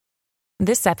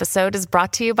This episode is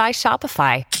brought to you by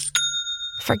Shopify.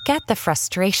 Forget the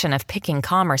frustration of picking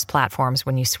commerce platforms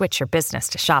when you switch your business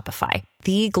to Shopify,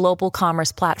 the global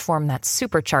commerce platform that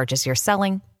supercharges your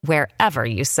selling wherever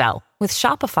you sell. With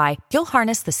Shopify, you'll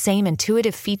harness the same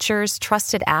intuitive features,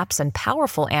 trusted apps, and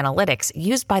powerful analytics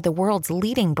used by the world's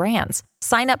leading brands.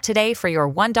 Sign up today for your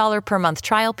 $1 per month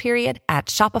trial period at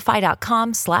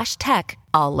shopify.com/tech,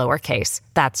 all lowercase.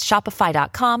 That's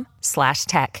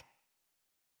shopify.com/tech.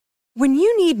 When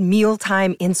you need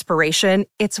mealtime inspiration,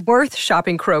 it's worth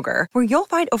shopping Kroger, where you'll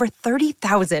find over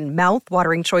 30,000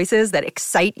 mouth-watering choices that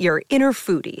excite your inner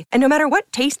foodie. And no matter what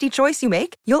tasty choice you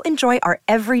make, you'll enjoy our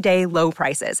everyday low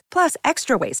prices, plus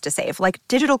extra ways to save, like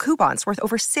digital coupons worth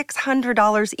over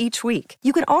 $600 each week.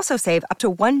 You can also save up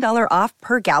to $1 off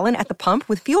per gallon at the pump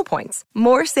with fuel points.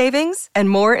 More savings and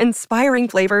more inspiring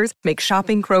flavors make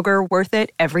shopping Kroger worth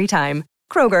it every time.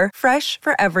 Kroger, fresh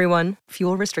for everyone.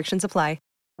 Fuel restrictions apply.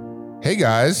 Hey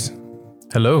guys.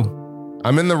 Hello.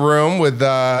 I'm in the room with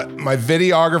my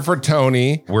videographer,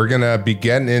 Tony. We're going to be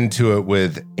getting into it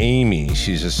with Amy.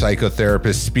 She's a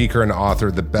psychotherapist, speaker, and author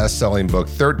of the best-selling book,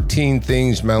 13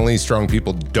 Things Mentally Strong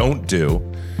People Don't Do.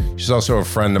 She's also a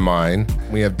friend of mine.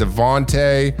 We have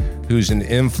Devontae, who's an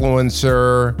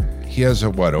influencer. He has,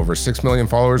 over 6 million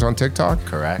followers on TikTok?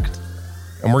 Correct.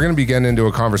 And we're going to be getting into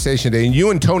a conversation today. And you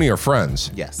and Tony are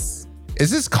friends. Yes. Is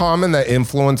this common that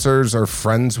influencers are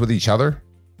friends with each other?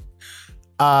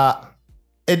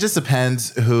 It just depends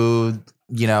who,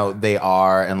 they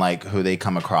are and like who they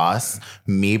come across.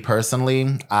 Me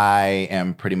personally, I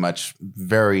am pretty much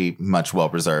very much well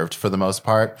reserved for the most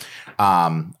part.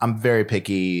 I'm very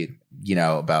picky,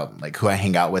 about like who I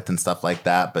hang out with and stuff like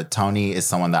that. But Tony is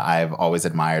someone that I've always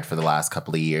admired for the last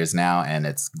couple of years now. And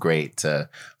it's great to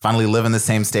finally live in the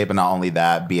same state, but not only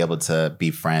that, be able to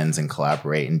be friends and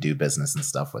collaborate and do business and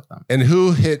stuff with them. And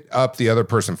who hit up the other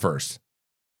person first?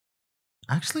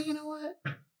 Actually, you know what?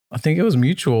 I think it was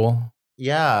mutual.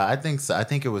 Yeah, I think so. I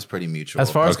think it was pretty mutual. As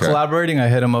far as collaborating, I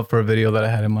hit him up for a video that I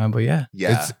had in mind, but yeah.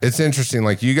 It's interesting.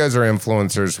 Like you guys are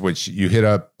influencers, which you hit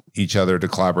up each other to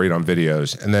collaborate on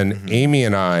videos. And then Amy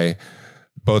and I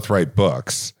both write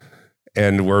books,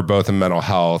 and we're both in mental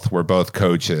health. We're both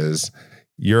coaches.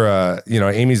 You're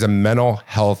Amy's a mental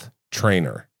health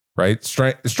trainer, right?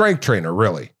 Strength trainer,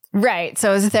 really. Right.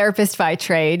 So I was a therapist by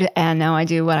trade, and now I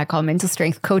do what I call mental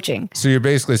strength coaching. So you're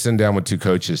basically sitting down with two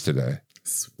coaches today.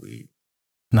 Sweet.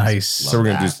 Nice. So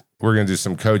we're gonna do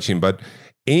some coaching. But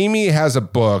Amy has a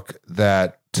book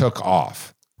that took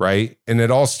off, right? And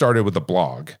it all started with a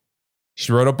blog.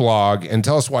 She wrote a blog, and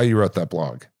tell us why you wrote that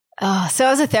blog. So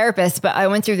I was a therapist, but I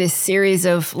went through this series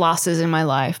of losses in my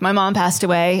life. My mom passed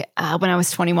away when I was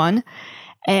 21.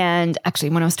 And actually,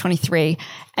 when I was 23,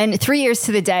 and 3 years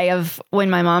to the day of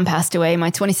when my mom passed away, my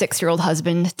 26-year-old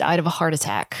husband died of a heart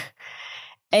attack.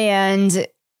 And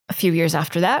a few years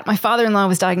after that, my father-in-law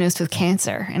was diagnosed with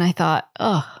cancer. And I thought,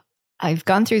 I've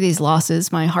gone through these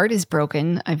losses. My heart is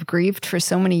broken. I've grieved for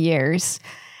so many years.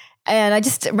 And I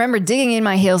just remember digging in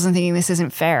my heels and thinking, this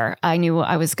isn't fair. I knew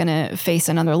I was going to face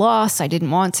another loss. I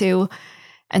didn't want to.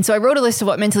 And so I wrote a list of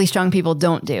what mentally strong people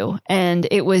don't do. And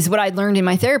it was what I'd learned in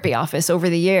my therapy office over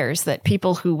the years, that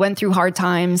people who went through hard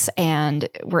times and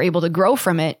were able to grow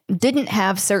from it didn't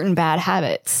have certain bad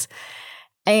habits.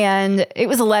 And it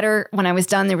was a letter. When I was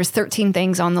done, there was 13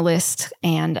 things on the list.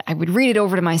 And I would read it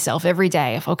over to myself every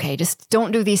day of, okay, just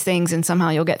don't do these things and somehow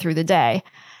you'll get through the day.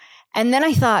 And then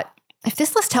I thought, if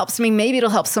this list helps me, maybe it'll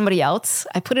help somebody else.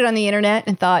 I put it on the internet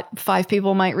and thought 5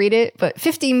 people might read it, but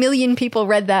 50 million people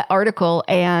read that article.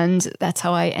 And that's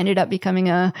how I ended up becoming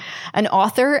an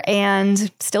author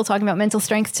and still talking about mental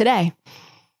strength today.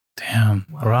 Damn.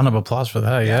 A round of applause for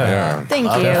that. Yeah.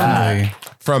 Thank you. Definitely.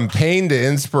 From pain to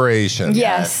inspiration.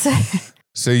 Yes.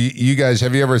 So you guys,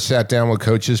 have you ever sat down with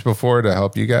coaches before to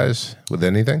help you guys with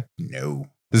anything? No.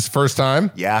 This is the first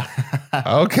time? Yeah.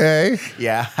 Okay.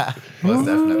 Yeah. Most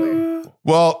definitely.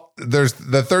 Well, there's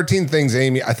the 13 things,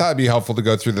 Amy. I thought it'd be helpful to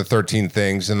go through the 13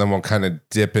 things, and then we'll kind of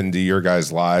dip into your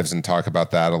guys' lives and talk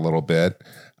about that a little bit.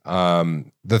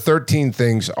 The 13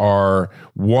 things are: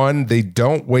 1, they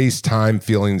don't waste time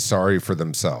feeling sorry for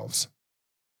themselves.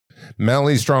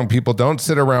 Mentally strong people don't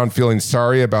sit around feeling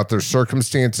sorry about their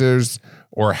circumstances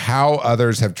or how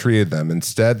others have treated them.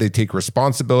 Instead, they take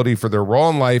responsibility for their role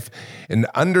in life and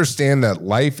understand that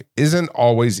life isn't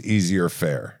always easy or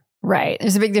fair. Right.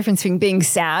 There's a big difference between being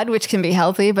sad, which can be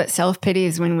healthy, but self-pity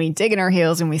is when we dig in our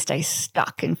heels and we stay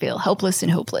stuck and feel helpless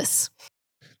and hopeless.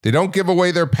 They don't give away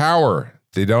their power.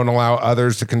 They don't allow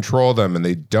others to control them, and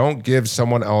they don't give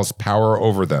someone else power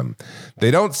over them. They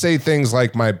don't say things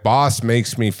like, my boss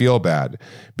makes me feel bad,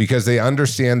 because they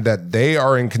understand that they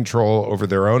are in control over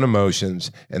their own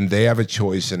emotions and they have a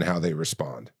choice in how they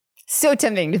respond. So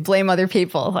tempting to blame other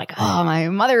people. Like, oh, my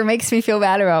mother makes me feel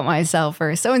bad about myself,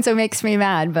 or so-and-so makes me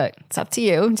mad. But it's up to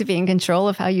you to be in control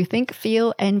of how you think,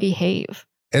 feel, and behave.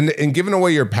 And giving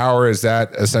away your power, is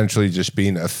that essentially just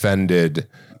being offended?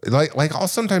 Like I'll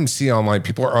sometimes see online,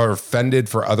 people are offended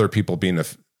for other people being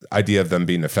idea of them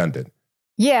being offended.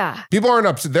 Yeah. People aren't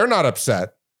upset. They're not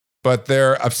upset, but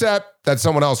they're upset that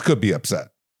someone else could be upset.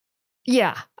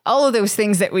 Yeah. All of those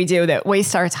things that we do that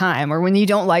waste our time, or when you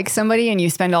don't like somebody and you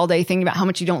spend all day thinking about how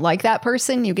much you don't like that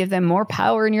person, you give them more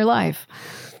power in your life.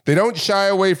 They don't shy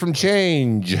away from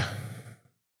change.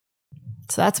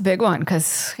 So that's a big one,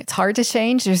 because it's hard to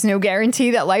change. There's no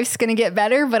guarantee that life's going to get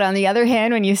better. But on the other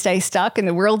hand, when you stay stuck and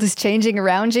the world is changing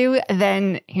around you,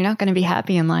 then you're not going to be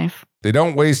happy in life. They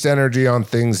don't waste energy on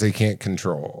things they can't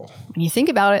control. When you think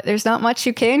about it, there's not much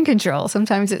you can control.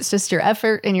 Sometimes it's just your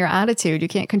effort and your attitude. You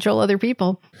can't control other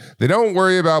people. They don't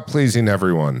worry about pleasing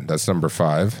everyone. That's number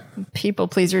 5. People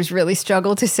pleasers really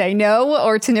struggle to say no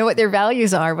or to know what their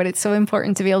values are, but it's so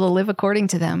important to be able to live according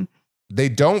to them. They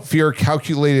don't fear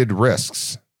calculated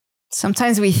risks.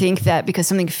 Sometimes we think that because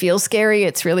something feels scary,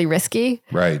 it's really risky.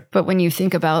 Right. But when you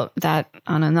think about that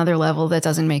on another level, that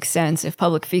doesn't make sense. If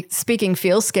public speaking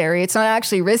feels scary, it's not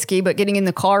actually risky, but getting in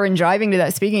the car and driving to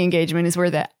that speaking engagement is where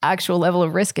the actual level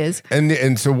of risk is.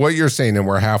 And so what you're saying, and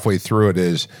we're halfway through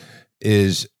it,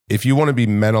 is if you want to be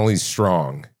mentally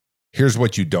strong, here's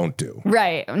what you don't do.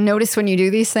 Right. Notice when you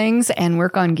do these things and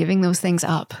work on giving those things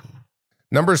up.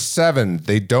 Number 7,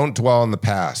 they don't dwell on the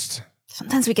past.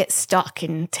 Sometimes we get stuck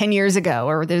in 10 years ago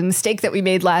or the mistake that we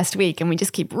made last week, and we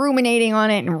just keep ruminating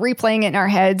on it and replaying it in our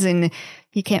heads, and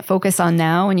you can't focus on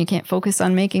now, and you can't focus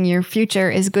on making your future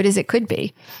as good as it could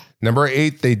be. Number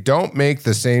 8, they don't make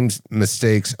the same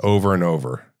mistakes over and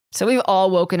over. So we've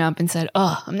all woken up and said,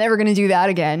 oh, I'm never going to do that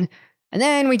again. And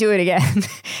then we do it again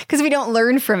because we don't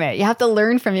learn from it. You have to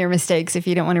learn from your mistakes if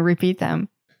you don't want to repeat them.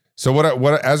 So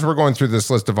what as we're going through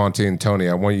this list, Devontae and Tony,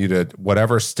 I want you to,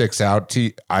 whatever sticks out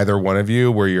to either one of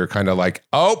you, where you're kind of like,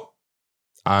 oh,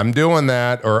 I'm doing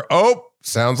that, or, oh,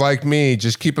 sounds like me.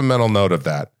 Just keep a mental note of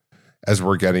that as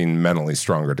we're getting mentally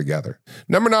stronger together.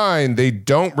 Number 9, they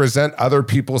don't resent other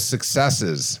people's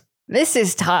successes. This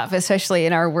is tough, especially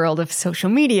in our world of social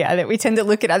media, that we tend to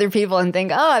look at other people and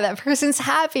think, oh, that person's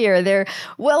happier. They're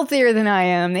wealthier than I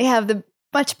am. They have the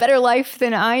much better life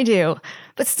than I do.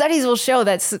 But studies will show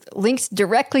that's linked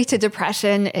directly to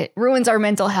depression. It ruins our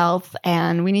mental health,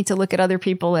 and we need to look at other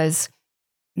people as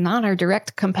not our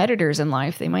direct competitors in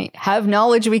life. They might have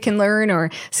knowledge we can learn or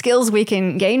skills we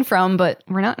can gain from, but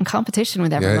we're not in competition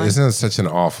with everyone. Yeah, isn't it such an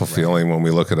awful feeling when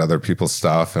we look at other people's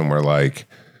stuff and we're like,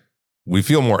 we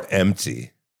feel more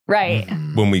empty, right?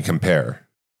 When we compare.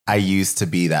 I used to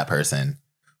be that person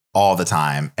all the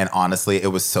time. And honestly, it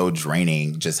was so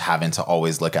draining just having to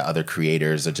always look at other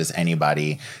creators or just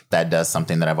anybody that does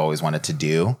something that I've always wanted to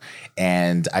do.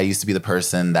 And I used to be the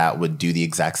person that would do the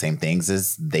exact same things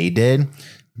as they did,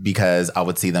 because I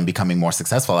would see them becoming more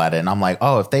successful at it. And I'm like,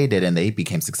 oh, if they did and they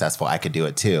became successful, I could do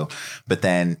it too. But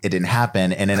then it didn't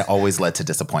happen. And then it always led to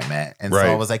disappointment. And so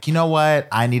I was like, you know what?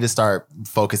 I need to start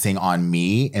focusing on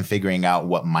me and figuring out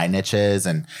what my niche is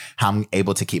and how I'm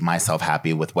able to keep myself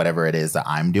happy with whatever it is that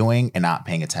I'm doing, and not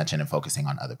paying attention and focusing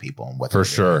on other people. And what For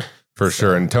sure.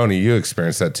 And Tony, you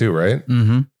experienced that too, right?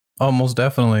 Mm-hmm. Oh, most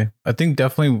definitely. I think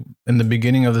definitely in the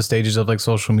beginning of the stages of like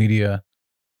social media,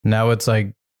 now it's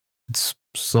like, it's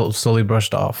slowly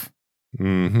brushed off.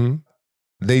 Mm-hmm.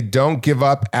 They don't give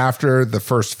up after the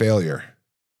first failure.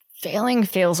 Failing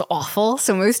feels awful,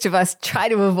 so most of us try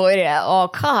to avoid it at all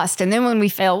costs. And then when we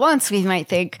fail once, we might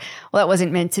think, well, that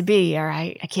wasn't meant to be, or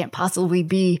I can't possibly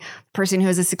be the person who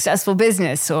has a successful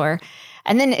business,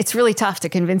 and then it's really tough to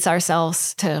convince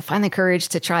ourselves to find the courage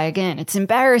to try again. It's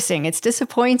embarrassing, it's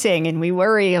disappointing, and we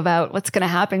worry about what's going to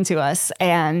happen to us,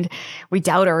 and we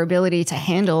doubt our ability to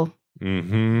handle.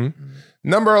 Mm-hmm.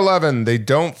 Number 11, they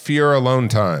don't fear alone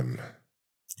time.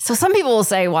 So some people will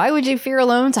say, why would you fear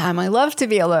alone time? I love to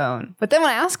be alone. But then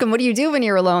when I ask them, what do you do when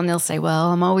you're alone? They'll say,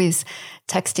 well, I'm always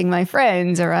texting my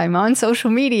friends, or I'm on social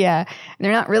media. And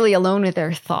they're not really alone with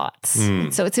their thoughts.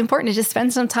 So it's important to just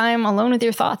spend some time alone with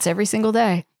your thoughts every single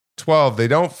day. 12, they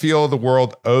don't feel the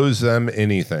world owes them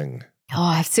anything. Oh,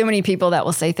 I have so many people that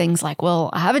will say things like,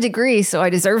 well, I have a degree, so I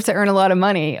deserve to earn a lot of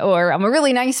money. Or I'm a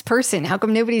really nice person. How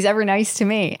come nobody's ever nice to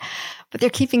me? But they're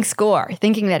keeping score,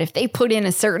 thinking that if they put in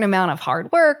a certain amount of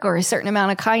hard work or a certain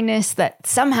amount of kindness, that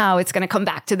somehow it's going to come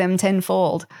back to them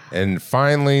tenfold. And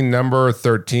finally, number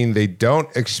 13, they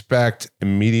don't expect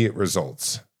immediate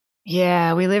results.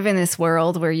 Yeah, we live in this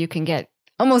world where you can get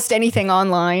almost anything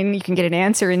online. You can get an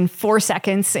answer in 4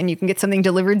 seconds and you can get something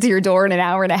delivered to your door in an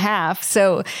hour and a half.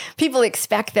 So people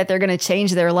expect that they're going to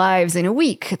change their lives in a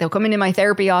week. They'll come into my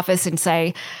therapy office and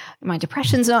say, my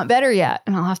depression's not better yet.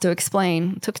 And I'll have to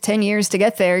explain, it took 10 years to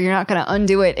get there. You're not going to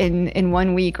undo it in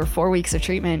 1 week or 4 weeks of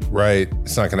treatment. Right.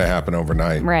 It's not going to happen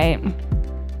overnight. Right.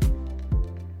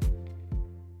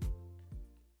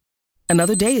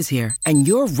 Another day is here, and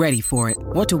you're ready for it.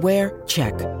 What to wear?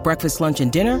 Check. Breakfast, lunch,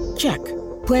 and dinner? Check.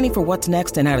 Planning for what's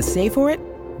next and how to save for it?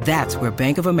 That's where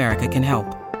Bank of America can help.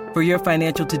 For your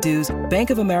financial to-dos,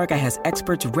 Bank of America has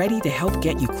experts ready to help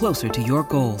get you closer to your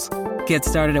goals. Get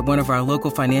started at one of our local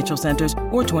financial centers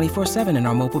or 24/7 in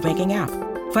our mobile banking app.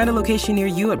 Find a location near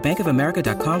you at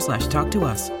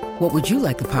bankofamerica.com/talktous. What would you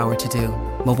like the power to do?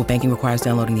 Mobile banking requires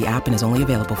downloading the app and is only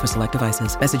available for select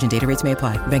devices. Message and data rates may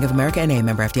apply. Bank of America NA,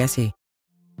 member FDIC.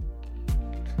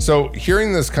 So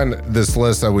hearing this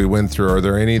list that we went through, are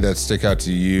there any that stick out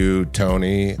to you,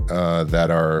 Tony,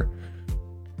 that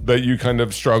you kind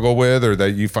of struggle with or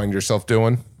that you find yourself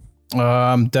doing?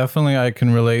 Definitely I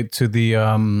can relate to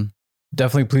the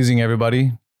definitely pleasing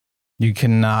everybody. You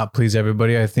cannot please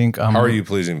everybody. I think How are you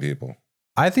pleasing people?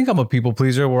 I think I'm a people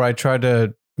pleaser where I try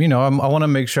to, I want to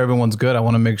make sure everyone's good. I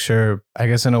want to make sure, I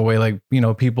guess in a way, like,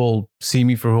 people see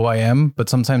me for who I am, but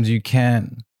sometimes you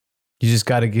can't. You just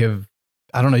got to give,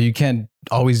 I don't know, you can't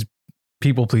always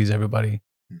people please everybody.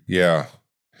 Yeah.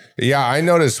 Yeah, I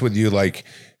noticed with you, like,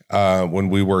 when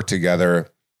we work together,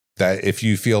 that if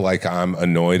you feel like I'm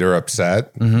annoyed or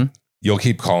upset, you'll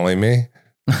keep calling me.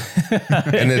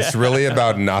 And it's really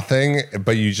about nothing,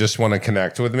 but you just want to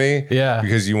connect with me. Yeah.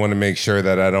 Because you want to make sure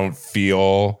that I don't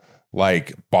feel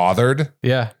like bothered.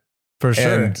 Yeah, for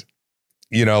sure. And,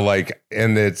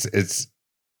 and it's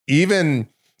even,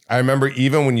 I remember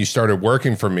even when you started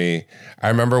working for me, I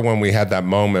remember when we had that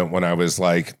moment when I was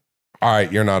like, all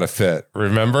right, you're not a fit.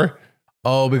 Remember?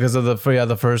 Oh, because of the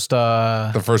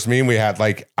first meeting we had,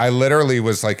 like, I literally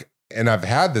was like, and I've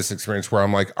had this experience where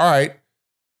I'm like, all right,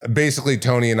 basically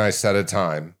Tony and I set a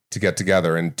time to get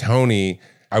together. And Tony,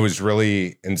 I was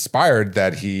really inspired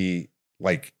that he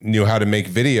like knew how to make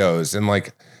videos. And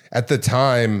like at the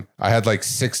time I had like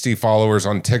 60 followers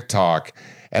on TikTok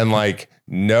and like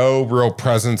no real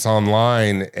presence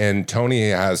online. And Tony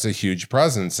has a huge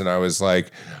presence. And I was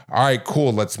like, all right,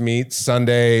 cool. Let's meet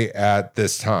Sunday at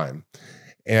this time.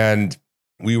 And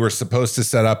we were supposed to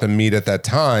set up and meet at that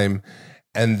time.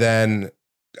 And then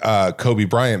Kobe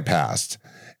Bryant passed.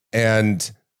 And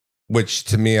which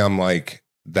to me, I'm like,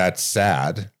 that's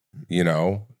sad,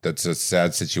 that's a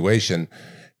sad situation.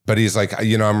 But he's like,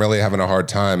 I'm really having a hard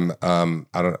time.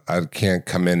 I can't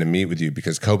come in and meet with you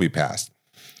because Kobe passed.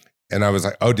 And I was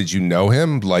like, oh, did you know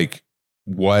him? Like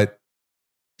what?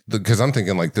 Because I'm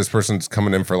thinking like this person's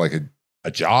coming in for like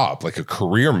a job, like a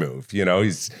career move.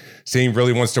 He's saying he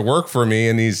really wants to work for me.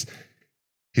 And he's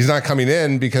not coming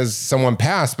in because someone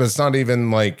passed, but it's not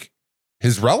even like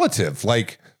his relative.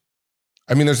 Like,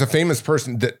 I mean, there's a famous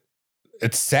person that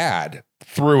it's sad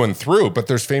through and through, but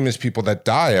there's famous people that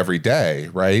die every day,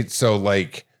 right? So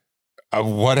like,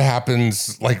 what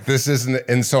happens? Like this isn't,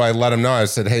 and so I let him know. I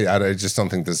said, hey, I just don't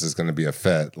think this is going to be a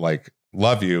fit. Like,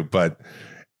 love you,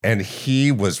 and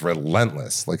he was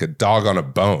relentless, like a dog on a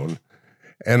bone.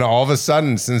 And all of a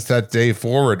sudden, since that day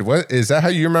forward, what is that? How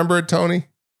you remember it, Tony?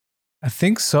 I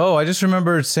think so. I just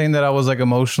remember saying that I was like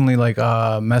emotionally like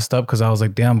messed up because I was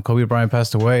like, damn, Kobe Bryant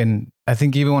passed away. And I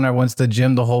think even when I went to the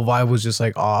gym, the whole vibe was just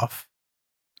like off.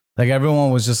 Like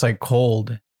everyone was just like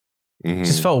cold. It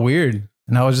just felt weird.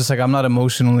 And I was just like, I'm not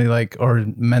emotionally like or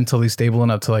mentally stable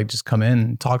enough to like just come in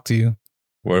and talk to you.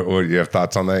 What do you have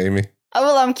thoughts on that, Amy? Oh,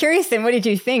 well, I'm curious then, what did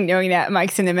you think knowing that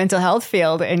Mike's in the mental health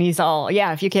field and he's all,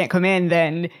 yeah, if you can't come in,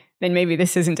 then maybe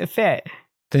this isn't a fit.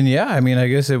 Then yeah, I mean, I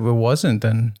guess it wasn't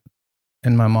then.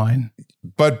 In my mind.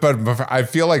 But I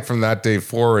feel like from that day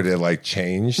forward, it like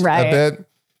changed a bit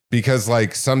because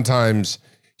like sometimes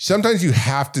you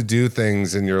have to do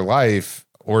things in your life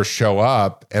or show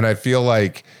up. And I feel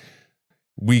like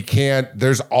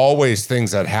there's always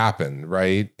things that happen,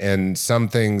 right? And some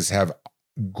things have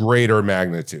greater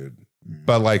magnitude,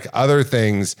 but like other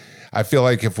things, I feel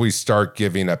like if we start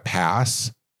giving a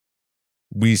pass,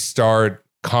 we start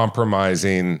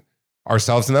compromising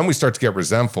ourselves, and then we start to get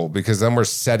resentful because then we're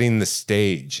setting the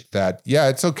stage that, yeah,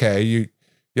 it's okay.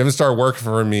 you haven't started working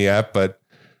for me yet, but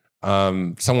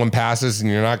someone passes and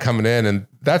you're not coming in, and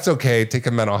that's okay. Take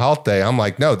a mental health day. I'm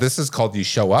like, no, this is called you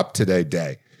show up today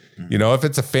day. You know, if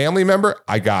it's a family member,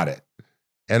 I got it.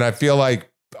 And I feel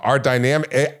like our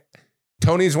dynamic,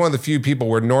 Tony's one of the few people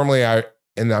where normally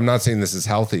and I'm not saying this is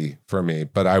healthy for me,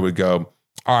 but I would go,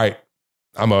 all right,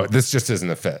 this just isn't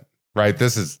a fit, right?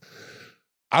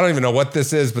 I don't even know what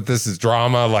this is, but this is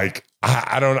drama. Like,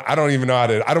 I don't even know I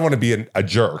don't want to be a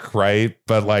jerk, right?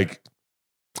 But like,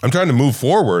 I'm trying to move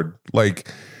forward.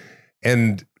 Like,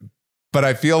 but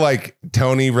I feel like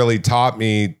Tony really taught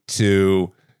me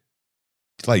to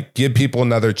like give people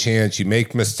another chance. You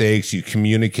make mistakes, you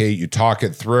communicate, you talk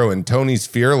it through. And Tony's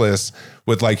fearless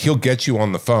with like, he'll get you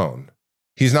on the phone.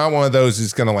 He's not one of those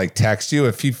who's going to like text you.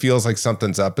 If he feels like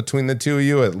something's up between the two of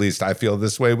you, at least I feel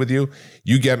this way with you,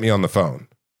 you get me on the phone.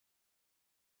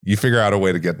 You figure out a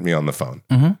way to get me on the phone.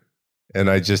 Mm-hmm. And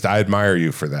I admire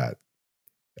you for that.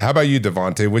 How about you,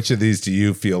 Devontae? Which of these do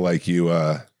you feel like you...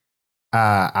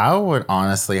 I would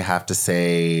honestly have to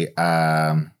say,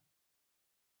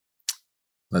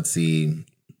 let's see,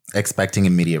 expecting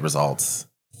immediate results.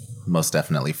 Most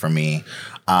definitely for me.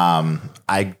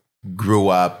 I grew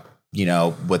up, you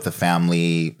know, with a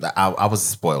family. I was a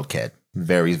spoiled kid.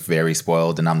 Very, very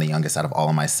spoiled. And I'm the youngest out of all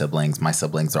of my siblings. My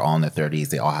siblings are all in their 30s.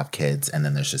 They all have kids. And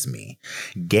then there's just me.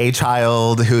 Gay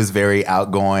child who's very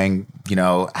outgoing, you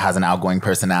know, has an outgoing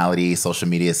personality, social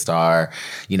media star,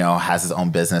 you know, has his own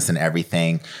business and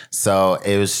everything. So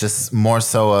it was just more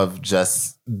so of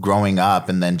just growing up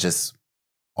and then just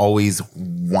always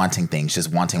wanting things,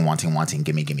 just wanting,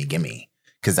 gimme.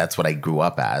 Because that's what I grew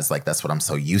up as. Like, that's what I'm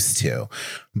so used to.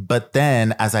 But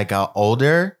then as I got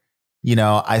older, you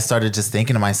know, I started just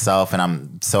thinking to myself, and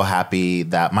I'm so happy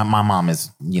that my mom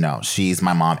is, you know, she's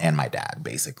my mom and my dad,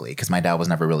 basically, because my dad was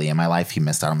never really in my life. He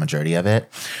missed out on the majority of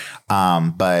it.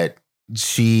 But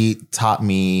she taught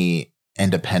me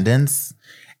independence,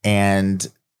 and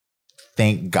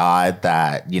thank God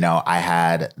that, you know, I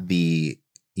had the,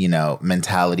 you know,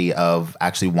 mentality of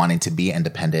actually wanting to be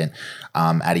independent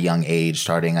at a young age,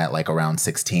 starting at like around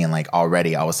 16. Like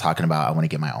already I was talking about, I want to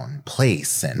get my own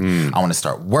place and I want to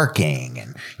start working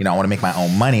and, you know, I want to make my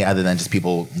own money other than just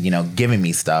people, you know, giving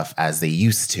me stuff as they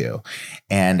used to.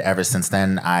 And ever since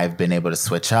then, I've been able to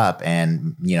switch up.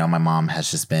 And, you know, my mom has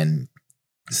just been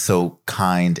so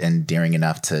kind and daring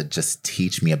enough to just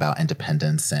teach me about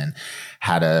independence and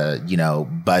how to, you know,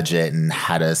 budget and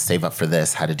how to save up for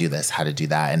this, how to do this, how to do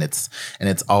that. And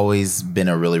it's always been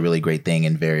a really, really great thing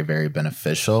and very, very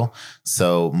beneficial.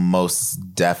 So most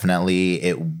definitely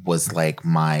it was like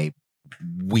my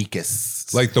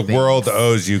weakest. Like the world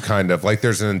owes you kind of like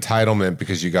there's an entitlement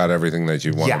because you got everything that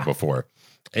you wanted before.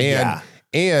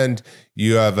 And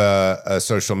you have a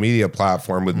social media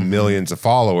platform with millions of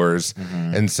followers.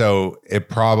 And so it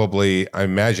probably, I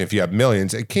imagine if you have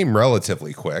millions, it came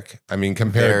relatively quick. I mean,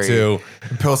 compared to...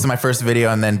 Posted my first video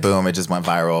and then boom, it just went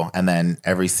viral. And then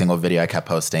every single video I kept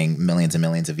posting, millions and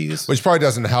millions of views. Which probably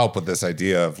doesn't help with this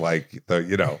idea of like,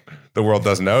 the world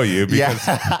doesn't know you because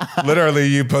literally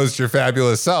you post your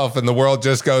fabulous self and the world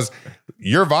just goes,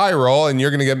 you're viral and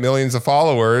you're going to get millions of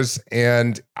followers.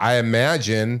 And I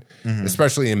imagine,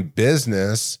 especially in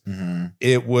business,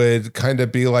 it would kind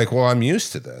of be like, well, I'm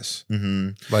used to this.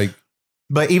 Like,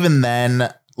 but even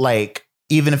then, like,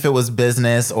 even if it was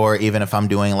business or even if I'm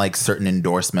doing like certain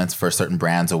endorsements for certain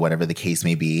brands or whatever the case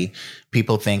may be,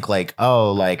 people think like,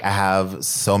 oh, like I have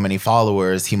so many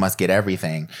followers, he must get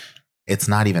everything. It's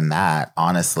not even that,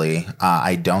 honestly.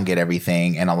 I don't get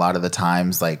everything. And a lot of the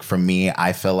times, like for me,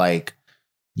 I feel like,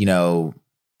 you know,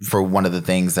 for one of the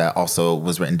things that also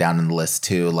was written down in the list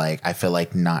too, like I feel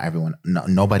like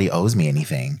nobody owes me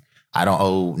anything. I don't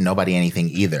owe nobody anything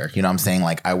either. You know what I'm saying?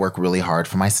 Like I work really hard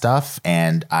for my stuff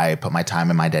and I put my time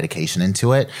and my dedication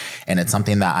into it. And it's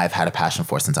something that I've had a passion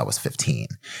for since I was 15.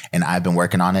 And I've been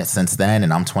working on it since then.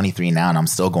 And I'm 23 now and I'm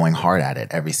still going hard at it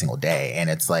every single day. And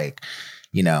it's like,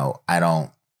 you know, I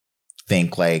don't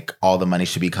think like all the money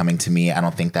should be coming to me. I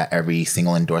don't think that every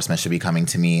single endorsement should be coming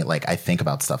to me. Like I think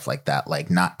about stuff like that. Like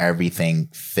not everything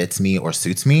fits me or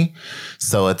suits me.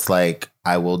 So it's like,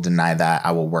 I will deny that.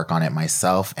 I will work on it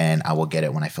myself and I will get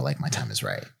it when I feel like my time is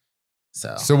right.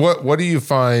 So what do you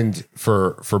find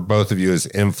for both of you as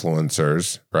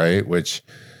influencers, right? Which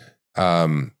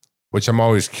I'm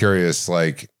always curious,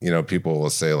 like, you know, people will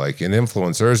say like an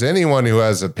influencer is anyone who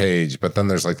has a page, but then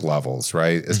there's like levels,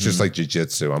 right? It's just like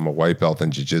jiu-jitsu. I'm a white belt in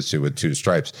jiu-jitsu with 2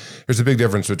 stripes. There's a big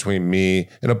difference between me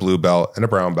and a blue belt and a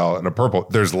brown belt and a purple.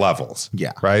 There's levels,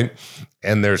 right?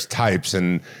 And there's types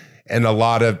and a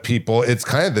lot of people, it's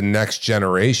kind of the next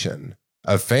generation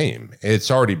of fame.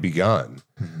 It's already begun.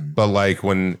 But like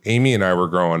when Amy and I were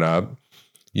growing up,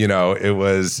 you know, it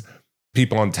was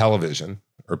people on television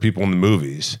or people in the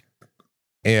movies.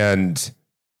 And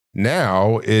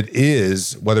now it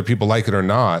is, whether people like it or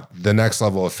not, the next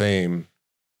level of fame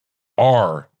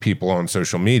are people on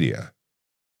social media.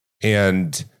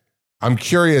 And I'm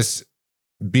curious,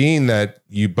 being that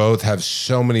you both have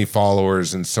so many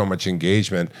followers and so much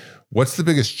engagement, what's the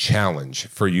biggest challenge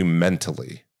for you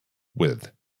mentally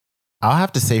with? I'll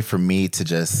have to say for me to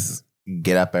just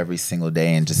get up every single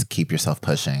day and just keep yourself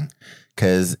pushing,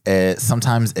 because it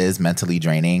sometimes is mentally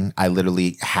draining. I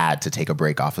literally had to take a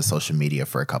break off of social media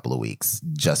for a couple of weeks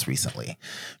just recently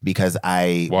because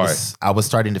I was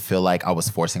starting to feel like I was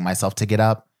forcing myself to get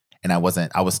up. And I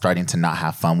was starting to not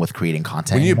have fun with creating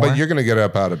content anymore. But you're going to get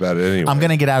up out of bed anyway. I'm going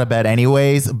to get out of bed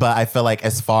anyways, but I feel like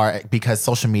because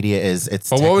social media it's.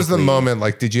 But what was the moment?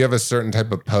 Like, did you have a certain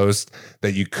type of post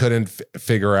that you couldn't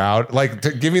figure out? Like,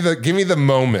 give me the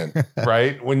moment,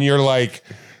 right? When you're like,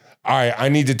 all right, I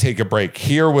need to take a break.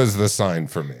 Here was the sign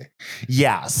for me.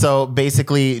 Yeah. So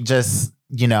basically just,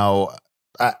 you know,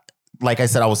 like I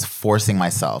said, I was forcing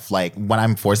myself. Like when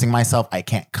I'm forcing myself, I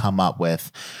can't come up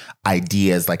with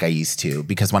ideas like I used to,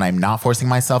 because when I'm not forcing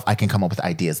myself, I can come up with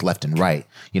ideas left and right,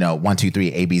 you know, 1, 2,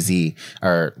 3, A, B, Z,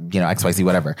 or, you know, X, Y, Z,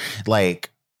 whatever. Like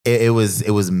it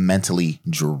was mentally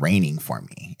draining for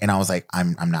me. And I was like,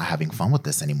 I'm not having fun with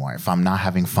this anymore. If I'm not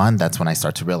having fun, that's when I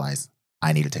start to realize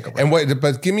I need to take a break.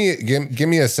 But give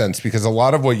me a sense, because a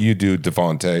lot of what you do,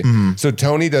 Devontae, so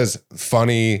Tony does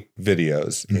funny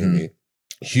videos, Amy,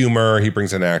 humor, he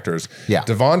brings in actors. Yeah.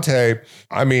 Devontae,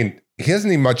 I mean, he doesn't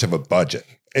need much of a budget.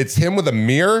 It's him with a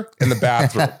mirror in the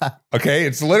bathroom. Okay.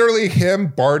 It's literally him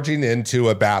barging into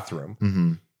a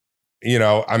bathroom. You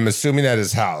know, I'm assuming at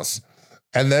his house.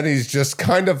 And then he's just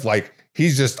kind of like,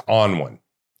 he's just on one.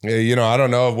 You know, I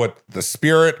don't know what the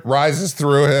spirit rises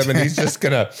through him, and he's just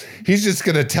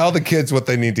gonna tell the kids what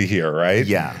they need to hear, right?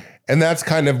 Yeah. And that's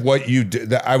kind of what you do.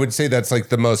 I would say that's like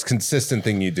the most consistent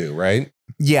thing you do, right?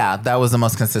 Yeah, that was the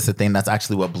most consistent thing. That's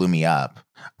actually what blew me up,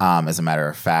 as a matter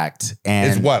of fact.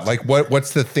 And is what? Like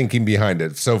what's the thinking behind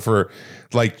it? So for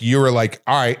like, you were like,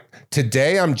 all right,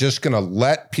 today I'm just gonna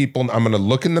let people, I'm gonna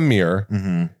look in the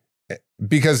mirror,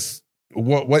 because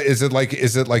what is it like?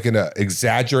 Is it like an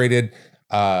exaggerated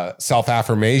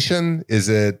self-affirmation? Is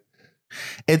it?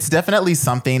 It's definitely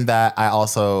something that I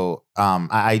also,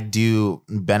 I do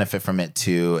benefit from it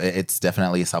too. It's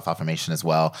definitely a self-affirmation as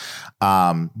well.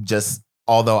 Just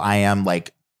although I am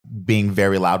like being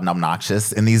very loud and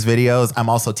obnoxious in these videos, I'm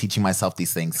also teaching myself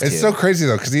these things too. It's so crazy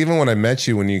though, because even when I met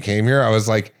you, when you came here, I was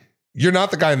like, you're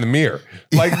not the guy in the mirror.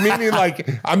 Like, meaning like,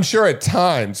 I'm sure at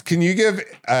times, can you give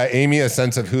Amy a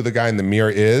sense of who the guy in the mirror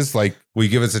is? Like, will you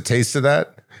give us a taste of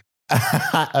that?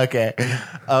 Okay.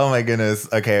 Oh my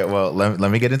goodness. Okay. Well, let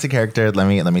me get into character. Let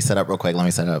me set up real quick.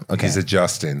 Okay. He's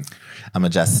adjusting. I'm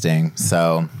adjusting.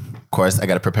 So of course I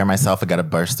got to prepare myself. I got to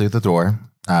burst through the door.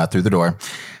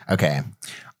 Okay.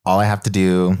 All I have to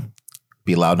do,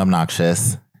 be loud and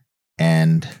obnoxious.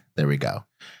 And there we go.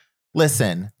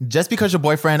 Listen, just because your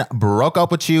boyfriend broke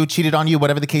up with you, cheated on you,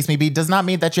 whatever the case may be, does not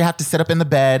mean that you have to sit up in the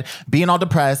bed, being all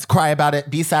depressed, cry about it,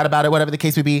 be sad about it, whatever the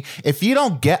case may be. If you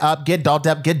don't get up, get dolled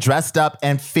up, get dressed up,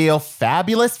 and feel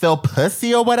fabulous, feel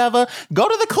pussy or whatever, go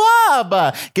to the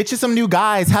club, get you some new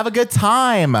guys, have a good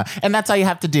time. And that's all you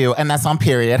have to do. And that's on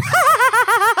period.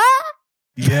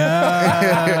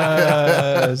 Yes.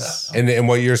 And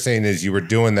what you're saying is you were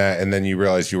doing that, and then you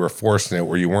realized you were forcing it,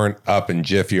 where you weren't up in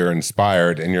Jiffy or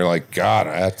inspired, and you're like, God,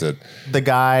 I have to. The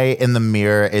guy in the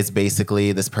mirror is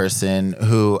basically this person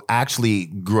who actually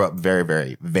grew up very,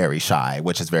 very, very shy,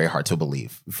 which is very hard to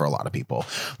believe for a lot of people,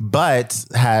 but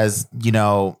has, you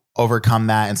know, overcome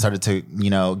that and started to, you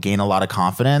know, gain a lot of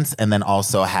confidence, and then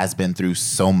also has been through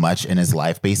so much in his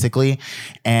life, basically,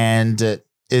 and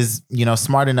is, you know,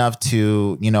 smart enough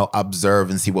to, you know, observe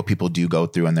and see what people do go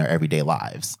through in their everyday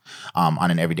lives on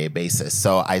an everyday basis.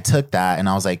 So I took that and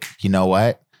I was like, you know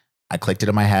what? I clicked it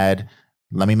in my head.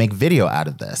 Let me make video out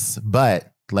of this,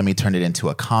 but let me turn it into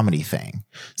a comedy thing.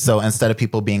 So instead of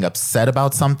people being upset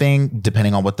about something,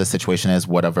 depending on what the situation is,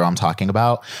 whatever I'm talking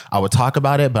about, I would talk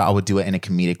about it, but I would do it in a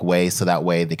comedic way. So that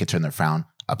way they could turn their frown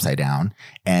upside down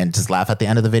and just laugh at the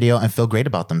end of the video and feel great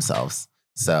about themselves.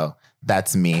 So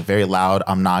that's me. Very loud,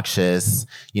 obnoxious,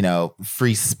 you know,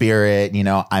 free spirit, you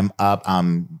know, I'm up,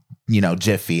 you know,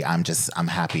 Jiffy. I'm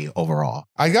happy overall.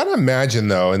 I got to imagine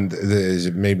though, and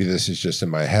maybe this is just in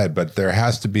my head, but there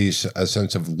has to be a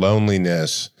sense of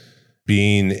loneliness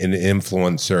being an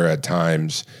influencer at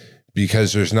times,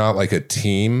 because there's not like a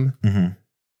team.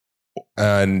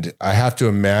 And I have to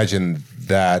imagine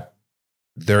that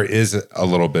there is a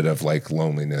little bit of like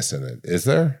loneliness in it. Is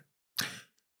there?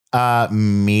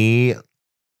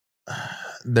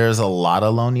 There's a lot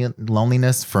of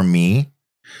loneliness for me.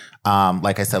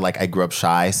 Like I said, like I grew up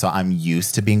shy, so I'm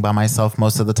used to being by myself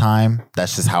most of the time.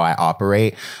 That's just how I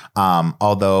operate.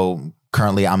 Although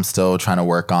currently I'm still trying to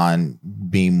work on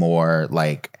being more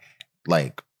like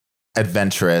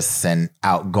adventurous and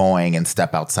outgoing and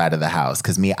step outside of the house.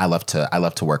 Cause me, I love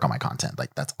to work on my content.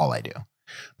 Like that's all I do.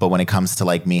 But when it comes to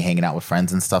like me hanging out with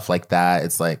friends and stuff like that,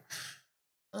 it's like,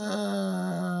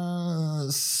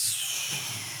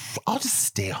 I'll just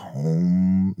stay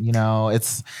home. You know,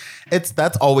 it's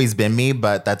that's always been me,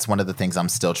 but that's one of the things I'm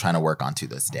still trying to work on to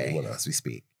this day as we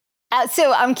speak.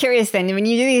 So I'm curious then, when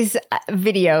you do these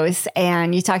videos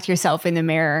and you talk to yourself in the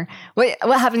mirror, what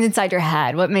happens inside your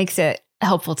head? What makes it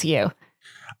helpful to you?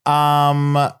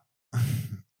 Well,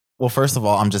 first of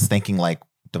all, I'm just thinking like,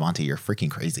 Devontae, you're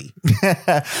freaking crazy.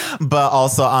 But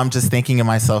also I'm just thinking to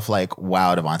myself like,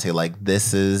 wow, Devontae, like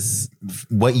this is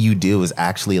what you do is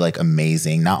actually like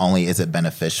amazing. Not only is it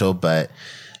beneficial, but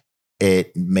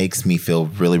it makes me feel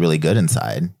really, really good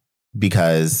inside.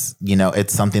 Because, you know,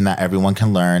 it's something that everyone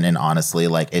can learn. And honestly,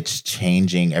 like it's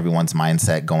changing everyone's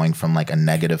mindset, going from like a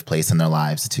negative place in their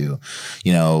lives to,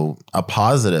 you know, a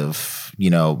positive, you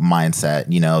know, mindset.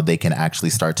 You know, they can actually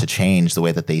start to change the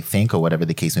way that they think or whatever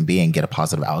the case may be and get a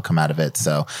positive outcome out of it.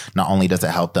 So not only does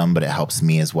it help them, but it helps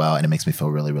me as well. And it makes me feel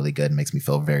really, really good. It makes me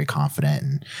feel very confident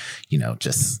and, you know,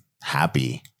 just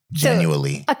happy.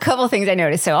 Genuinely. So, a couple things I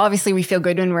noticed. So obviously we feel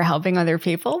good when we're helping other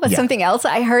people, but something else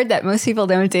I heard that most people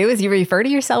don't do is you refer to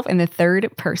yourself in the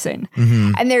third person.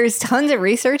 Mm-hmm. And there's tons of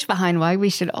research behind why we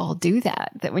should all do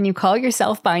that. That when you call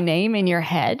yourself by name in your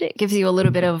head, it gives you a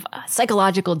little bit of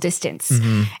psychological distance.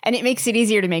 Mm-hmm. And it makes it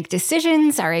easier to make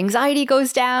decisions. Our anxiety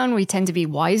goes down. We tend to be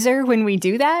wiser when we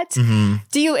do that.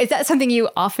 Mm-hmm. Is that something you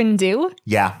often do?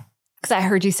 Yeah. Because I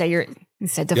heard you say you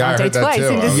said Devontae twice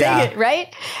and just say it,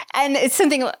 right? And it's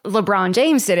something LeBron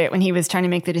James did it when he was trying to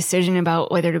make the decision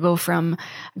about whether to go from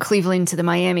Cleveland to the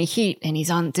Miami Heat. And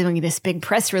he's on doing this big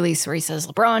press release where he says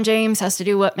LeBron James has to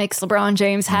do what makes LeBron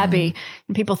James happy.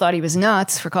 And people thought he was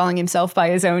nuts for calling himself by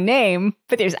his own name.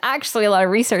 But there's actually a lot of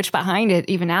research behind it.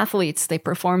 Even athletes, they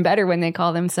perform better when they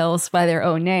call themselves by their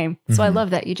own name. So I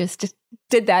love that you just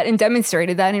did that and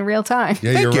demonstrated that in real time.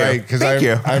 Yeah, you're right. Because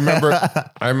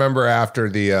I remember after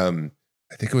the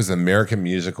I think it was the American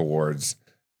Music Awards,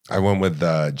 I went with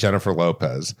Jennifer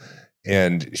Lopez,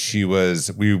 and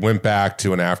we went back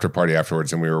to an after party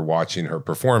afterwards, and we were watching her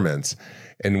performance.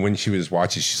 And when she was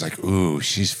watching, she's like, ooh,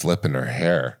 she's flipping her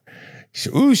hair.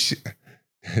 You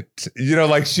know,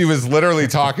 like she was literally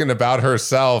talking about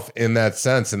herself in that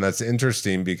sense. And that's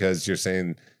interesting because you're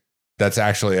saying that's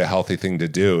actually a healthy thing to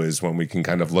do, is when we can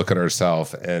kind of look at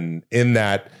ourselves and in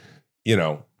that, you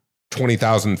know,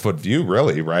 20,000 foot view,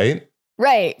 really, right?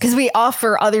 Right, because we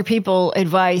offer other people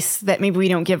advice that maybe we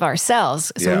don't give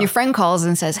ourselves. So when your friend calls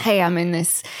and says, hey, I'm in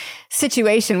this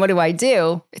situation, what do I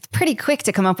do? It's pretty quick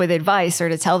to come up with advice or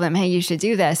to tell them, hey, you should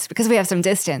do this, because we have some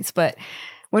distance. But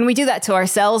when we do that to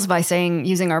ourselves by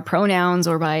using our pronouns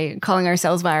or by calling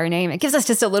ourselves by our name, it gives us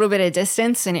just a little bit of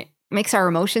distance, and it makes our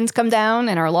emotions come down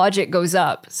and our logic goes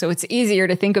up. So it's easier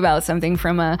to think about something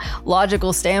from a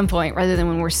logical standpoint rather than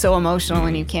when we're so emotional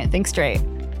and you can't think straight.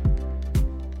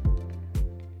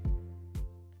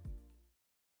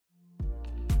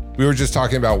 We were just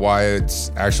talking about why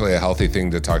it's actually a healthy thing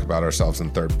to talk about ourselves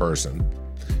in third person.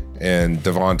 And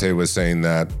Devontae was saying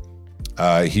that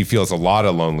he feels a lot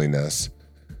of loneliness.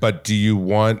 But do you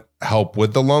want help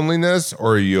with the loneliness,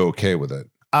 or are you okay with it?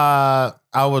 I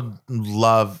would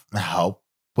love help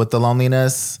with the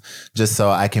loneliness, just so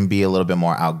I can be a little bit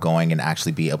more outgoing and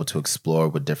actually be able to explore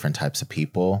with different types of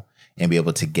people and be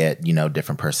able to get, you know,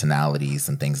 different personalities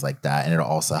and things like that. And it'll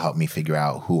also help me figure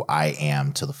out who I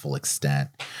am to the full extent.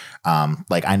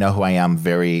 Like I know who I am,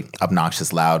 very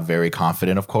obnoxious, loud, very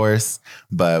confident, of course.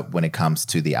 But when it comes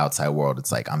to the outside world,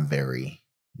 it's like I'm very,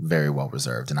 very well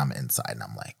reserved, and I'm inside and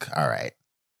I'm like, all right,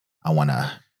 I want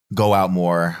to go out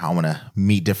more. I want to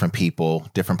meet different people,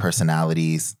 different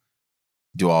personalities,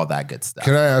 do all that good stuff.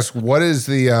 Can I ask, what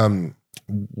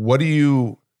do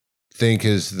you think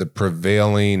is the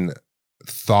prevailing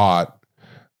thought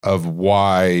of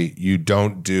why you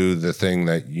don't do the thing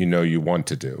that you know you want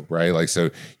to do, right? Like, so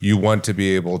you want to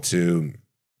be able to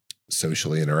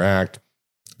socially interact,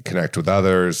 connect with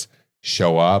others,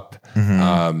 show up.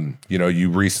 Mm-hmm. You know, you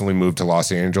recently moved to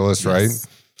Los Angeles, right?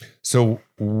 So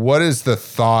what is the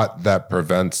thought that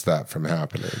prevents that from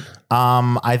happening?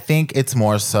 I think it's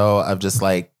more so of just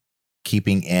like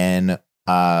keeping in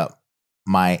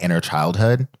my inner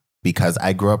childhood. because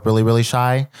I grew up really, really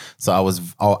shy. So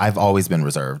I've always been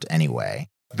reserved anyway.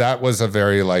 That was a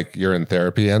very like you're in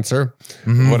therapy answer.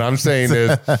 What I'm saying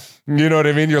is, you know what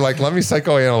I mean? You're like, let me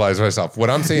psychoanalyze myself. What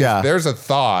I'm saying is there's a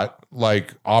thought,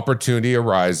 like opportunity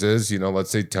arises, you know, let's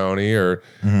say Tony or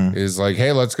is like,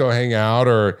 hey, let's go hang out,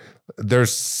 or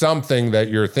there's something that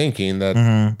you're thinking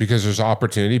that because there's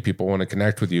opportunity, people want to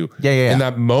connect with you. In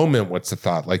that moment, what's the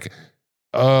thought? Like,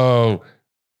 oh,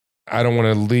 I don't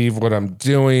want to leave what I'm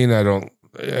doing.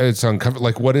 It's uncomfortable.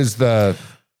 Like, what is the...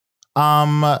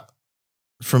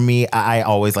 For me, I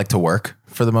always like to work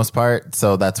for the most part.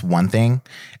 So that's one thing.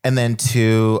 And then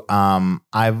two,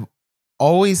 I've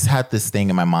always had this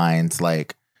thing in my mind,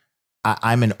 like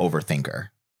I'm an overthinker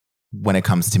when it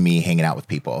comes to me hanging out with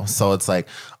people. So it's like,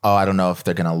 oh, I don't know if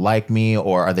they're going to like me,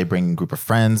 or are they bringing a group of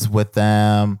friends with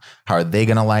them? How are they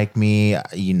going to like me?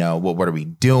 You know, what are we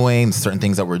doing? Certain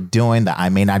things that we're doing that I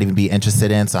may not even be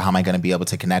interested in. So how am I going to be able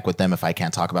to connect with them if I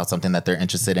can't talk about something that they're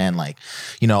interested in? Like,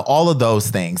 you know, all of those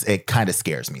things, it kind of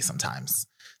scares me sometimes.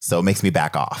 So it makes me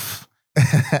back off.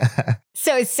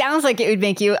 So it sounds like it would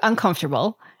make you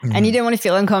uncomfortable, and you didn't want to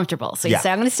feel uncomfortable. So you say,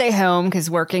 I'm going to stay home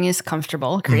because working is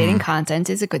comfortable. Creating content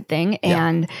is a good thing.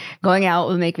 And going out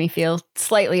will make me feel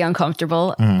slightly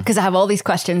uncomfortable because I have all these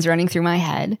questions running through my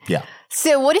head. Yeah.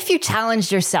 So what if you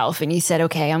challenged yourself and you said,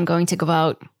 okay, I'm going to go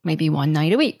out maybe one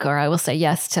night a week, or I will say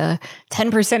yes to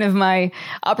 10% of my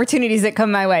opportunities that come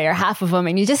my way, or half of them.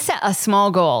 And you just set a small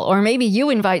goal, or maybe you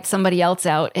invite somebody else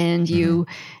out and you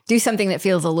do something that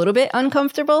feels a little bit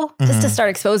uncomfortable just to start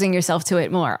exposing yourself to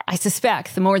it more. I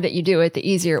suspect the more that you do it, the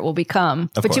easier it will become.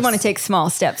 But you want to take small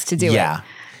steps to do it.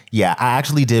 Yeah, I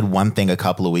actually did one thing a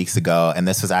couple of weeks ago, and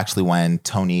this was actually when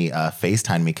Tony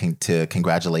FaceTimed me to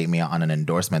congratulate me on an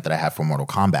endorsement that I have for Mortal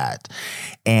Kombat.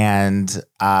 And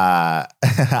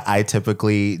I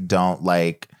typically don't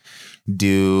like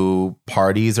do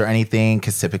parties or anything,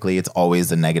 because typically it's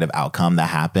always a negative outcome that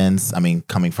happens. I mean,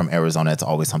 coming from Arizona, it's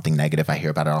always something negative. I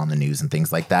hear about it on the news and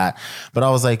things like that. But I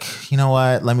was like, you know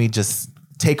what? Let me just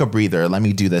take a breather. Let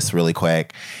me do this really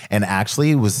quick. And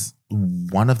actually, it was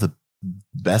one of the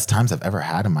best times I've ever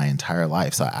had in my entire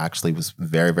life. So I actually was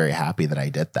very, very happy that I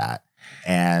did that.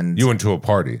 And you went to a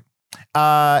party.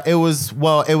 It was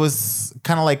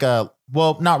kind of like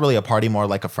not really a party, more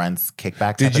like a friend's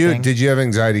kickback. Did you have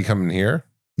anxiety coming here?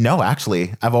 No,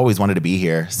 actually, I've always wanted to be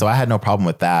here. So I had no problem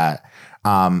with that.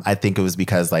 I think it was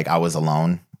because like I was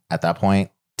alone at that point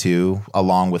too,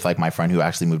 along with like my friend who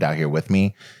actually moved out here with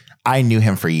me. I knew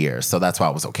him for years. So that's why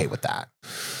I was okay with that.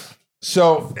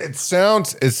 So it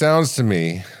sounds to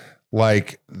me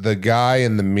like the guy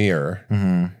in the mirror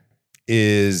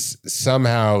is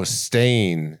somehow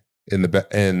staying in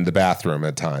the bathroom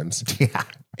at times. Yeah.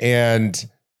 And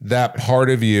that part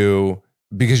of you,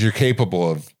 because you're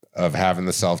capable of having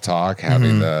the self-talk,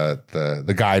 having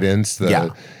the guidance,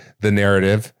 the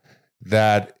narrative,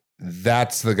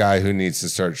 that's the guy who needs to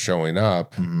start showing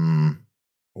up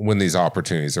when these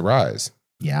opportunities arise.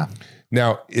 Yeah.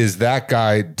 Now, is that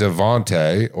guy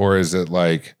Devontae, or is it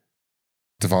like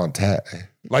Devontae?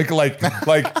 Like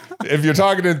if you're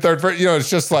talking in third person, you know, it's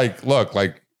just like, look,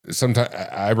 like sometimes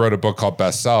I wrote a book called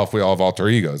Best Self. We all have alter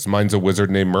egos. Mine's a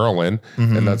wizard named Merlin.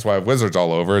 And that's why I have wizards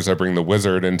all over, is I bring the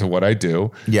wizard into what I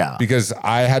do. Yeah. Because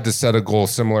I had to set a goal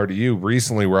similar to you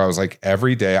recently, where I was like,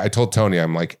 every day, I told Tony,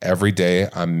 I'm like, every day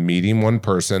I'm meeting one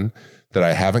person that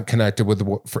I haven't connected with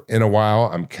in a while.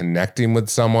 I'm connecting with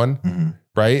someone.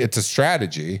 Right? It's a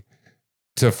strategy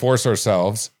to force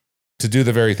ourselves to do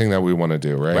the very thing that we want to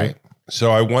do, right?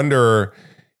 So I wonder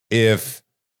if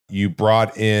you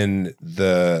brought in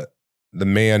the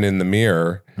man in the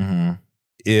mirror,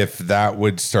 if that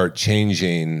would start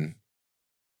changing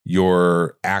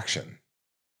your action.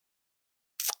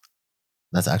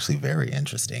 That's actually very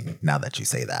interesting now that you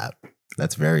say that.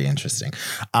 That's very interesting.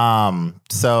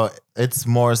 So it's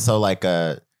more so like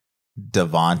a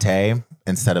Devontae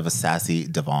instead of a sassy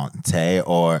Devontae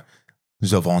or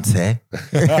Javonte.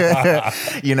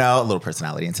 You know, a little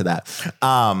personality into that.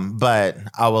 But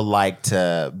I would like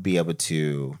to be able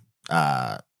to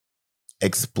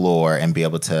explore and be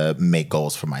able to make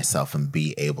goals for myself and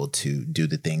be able to do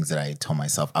the things that I told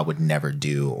myself I would never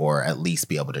do, or at least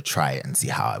be able to try it and see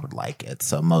how I would like it.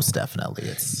 So most definitely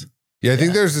it's... Yeah, I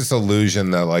think there's this illusion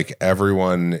that like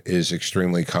everyone is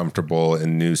extremely comfortable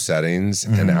in new settings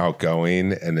and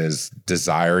outgoing and is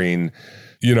desiring,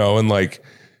 you know, and like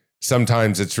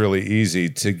sometimes it's really easy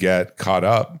to get caught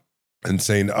up and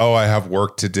saying, oh, I have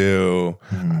work to do.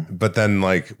 But then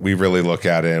like we really look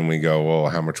at it and we go, well,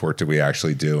 how much work did we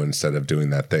actually do instead of doing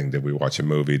that thing? Did we watch a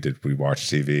movie? Did we watch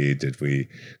TV? Did we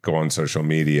go on social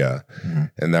media?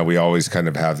 And that we always kind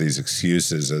of have these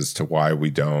excuses as to why we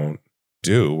don't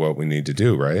do what we need to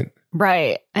do, right?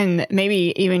 Right. And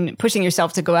maybe even pushing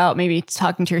yourself to go out, maybe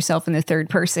talking to yourself in the third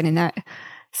person in that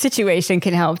situation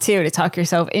can help too, to talk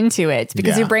yourself into it,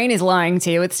 because your brain is lying to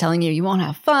you. It's telling you won't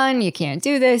have fun, you can't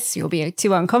do this, you'll be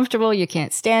too uncomfortable, you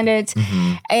can't stand it.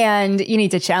 And you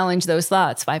need to challenge those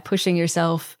thoughts by pushing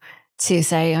yourself to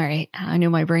say, all right, I know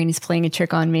my brain is playing a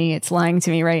trick on me. It's lying to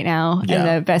me right now.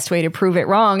 And the best way to prove it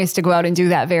wrong is to go out and do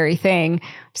that very thing.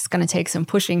 It's going to take some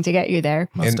pushing to get you there.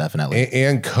 Most definitely.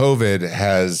 And COVID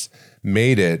has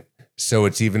made it so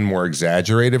it's even more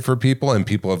exaggerated for people, and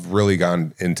people have really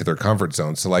gone into their comfort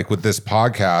zone. So like with this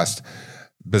podcast,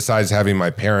 besides having my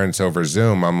parents over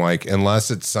Zoom, I'm like, unless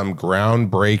it's some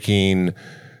groundbreaking,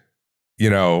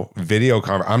 video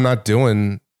conference, I'm not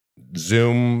doing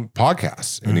Zoom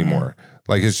podcasts anymore.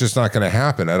 Like it's just not going to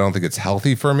happen. I don't think it's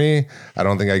healthy for me. I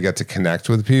don't think I get to connect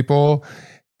with people.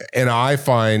 And I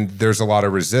find there's a lot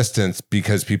of resistance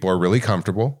because people are really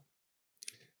comfortable.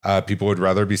 People would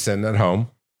rather be sitting at home.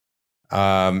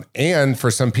 And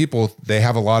for some people, they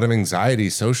have a lot of anxiety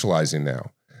socializing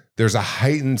now. There's a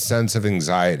heightened sense of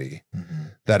anxiety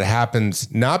that happens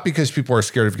not because people are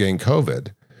scared of getting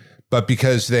COVID, but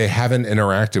because they haven't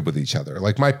interacted with each other.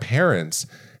 Like my parents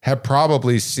have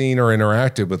probably seen or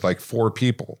interacted with like 4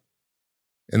 people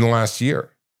in the last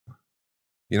year.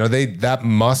 That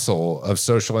muscle of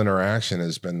social interaction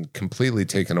has been completely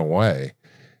taken away.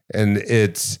 And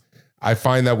I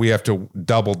find that we have to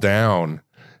double down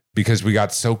because we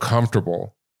got so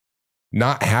comfortable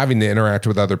not having to interact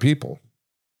with other people.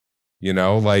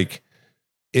 Like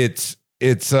it's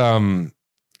something,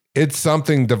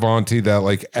 Devontae, that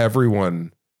like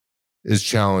everyone is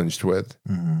challenged with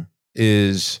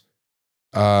is,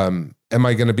 am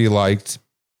I going to be liked?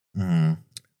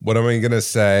 What am I going to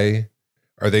say?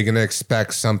 Are they going to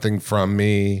expect something from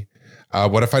me?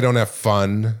 What if I don't have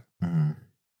fun?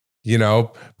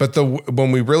 But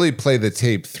when we really play the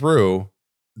tape through,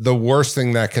 the worst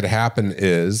thing that could happen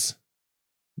is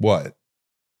what?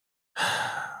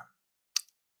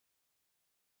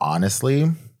 Honestly,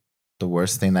 the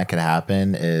worst thing that could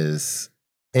happen is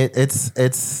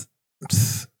it's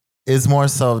more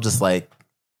so just like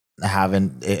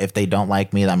if they don't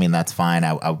like me, I mean, that's fine.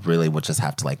 I really would just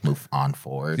have to like move on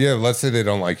forward. Yeah. Let's say they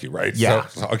don't like you, right? Yeah.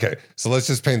 Okay. So let's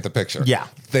just paint the picture. Yeah.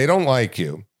 They don't like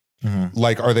you.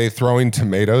 Like, are they throwing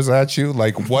tomatoes at you?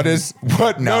 Like, what? No,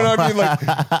 I mean, like,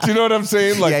 do you know what I'm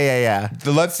saying? Like, yeah.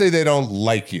 Let's say they don't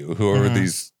like you, whoever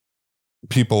these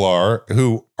people are,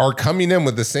 who are coming in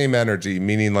with the same energy,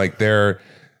 meaning like they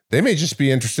may just be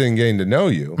interested in getting to know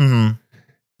you.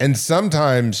 And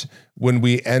sometimes when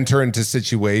we enter into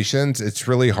situations, it's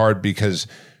really hard because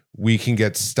we can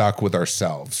get stuck with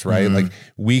ourselves, right? Like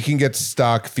we can get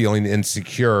stuck feeling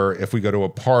insecure if we go to a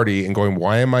party and going,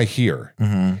 why am I here?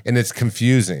 And it's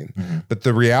confusing. But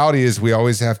the reality is we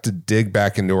always have to dig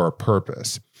back into our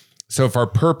purpose. So if our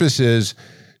purpose is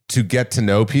to get to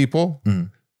know people,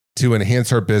 to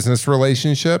enhance our business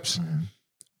relationships,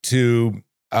 to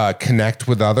connect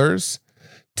with others,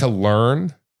 to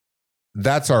learn,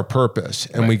 that's our purpose.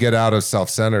 And we get out of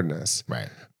self-centeredness. Right.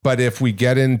 But if we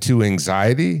get into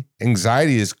anxiety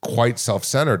is quite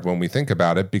self-centered when we think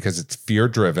about it because it's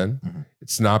fear-driven.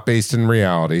 It's not based in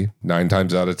reality 9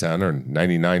 times out of 10 or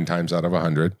 99 times out of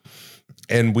 100.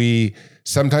 And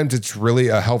sometimes it's really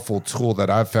a helpful tool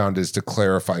that I've found is to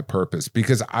clarify purpose,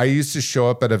 because I used to show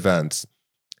up at events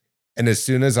and as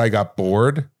soon as I got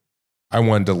bored, I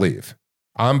wanted to leave.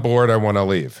 I'm bored, I want to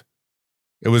leave.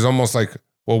 It was almost like,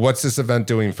 well, what's this event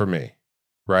doing for me?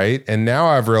 Right. And now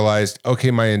I've realized,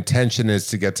 okay, my intention is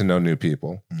to get to know new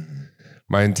people.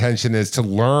 My intention is to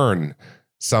learn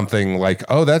something like,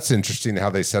 oh, that's interesting how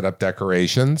they set up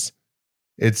decorations.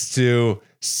 It's to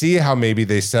see how maybe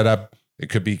they set up, it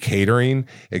could be catering.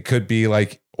 It could be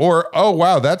like, or, oh,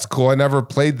 wow, that's cool. I never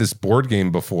played this board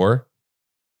game before.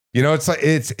 It's like,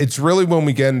 it's really when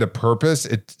we get into purpose,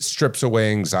 it strips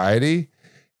away anxiety.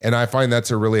 And I find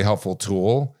that's a really helpful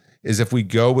tool. Is if we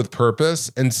go with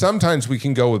purpose, and sometimes we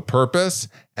can go with purpose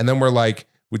and then we're like,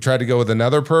 we try to go with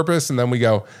another purpose and then we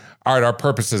go, all right, our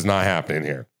purpose is not happening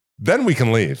here. Then we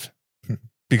can leave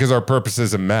because our purpose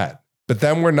isn't met. But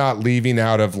then we're not leaving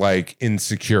out of like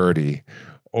insecurity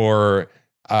or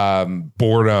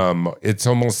boredom. It's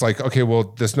almost like, okay,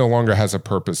 well, this no longer has a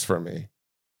purpose for me.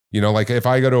 Like if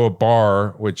I go to a bar,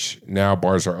 which now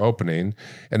bars are opening,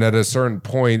 and at a certain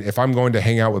point, if I'm going to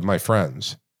hang out with my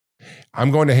friends,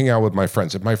 I'm going to hang out with my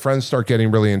friends. If my friends start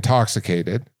getting really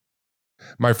intoxicated,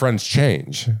 my friends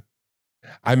change.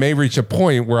 I may reach a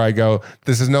point where I go,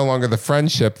 this is no longer the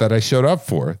friendship that I showed up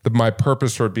for. My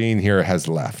purpose for being here has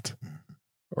left.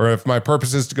 Or if my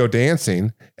purpose is to go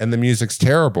dancing and the music's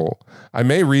terrible, I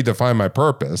may redefine my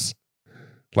purpose.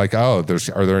 Like, oh,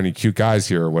 are there any cute guys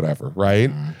here or whatever,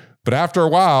 right? But after a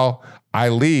while, I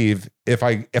leave. If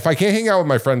I can't hang out with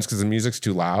my friends because the music's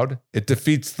too loud, it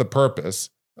defeats the purpose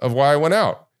of why I went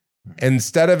out.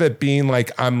 Instead of it being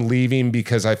like I'm leaving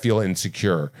because I feel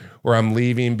insecure, or I'm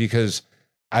leaving because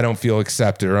I don't feel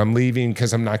accepted, or I'm leaving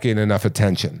because I'm not getting enough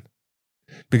attention.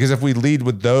 Because if we lead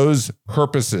with those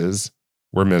purposes,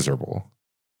 we're miserable.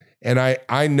 And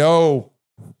I know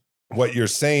what you're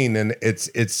saying, and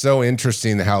it's so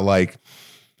interesting how like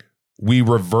we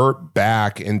revert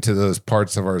back into those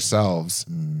parts of ourselves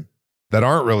that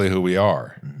aren't really who we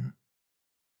are.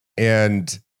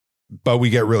 But we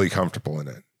get really comfortable in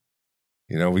it.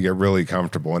 You know, we get really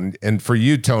comfortable. And for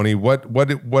you, Tony,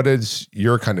 what is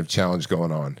your kind of challenge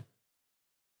going on?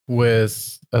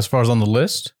 With as far as on the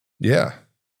list? Yeah.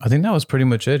 I think that was pretty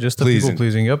much it. Just the people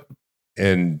pleasing. Yep.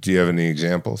 And do you have any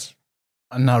examples?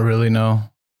 Not really, no.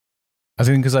 I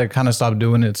think because I kind of stopped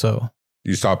doing it, so.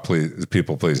 You stopped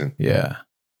people pleasing? Yeah.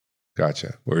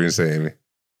 Gotcha. What were you going to say, Amy?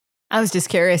 I was just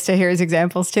curious to hear his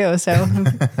examples too, so I'm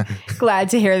glad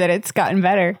to hear that it's gotten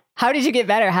better. How did you get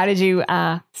better? How did you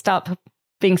stop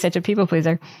being such a people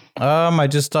pleaser? I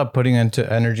just stopped putting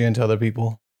energy into other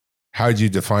people. How did you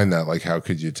define that? Like, how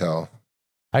could you tell?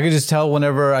 I could just tell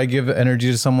whenever I give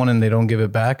energy to someone and they don't give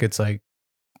it back, it's like,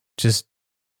 just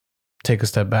take a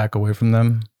step back away from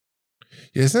them.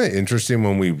 Isn't it interesting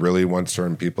when we really want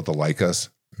certain people to like us?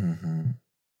 Mm-hmm.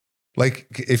 Like,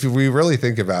 if we really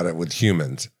think about it with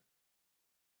humans,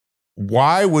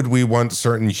 why would we want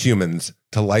certain humans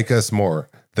to like us more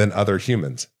than other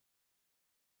humans?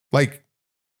 Like,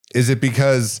 is it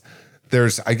because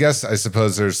I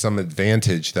suppose there's some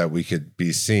advantage that we could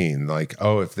be seeing? Like,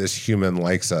 oh, if this human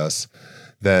likes us,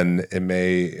 then it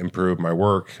may improve my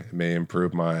work, it may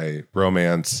improve my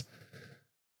romance.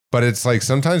 But it's like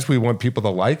sometimes we want people to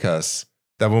like us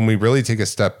that when we really take a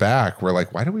step back, we're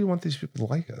like, why do we want these people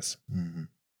to like us? Mm-hmm.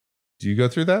 Do you go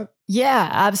through that? Yeah,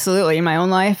 absolutely. In my own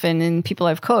life and in people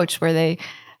I've coached where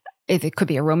it could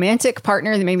be a romantic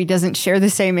partner that maybe doesn't share the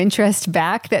same interest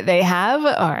back that they have,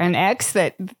 or an ex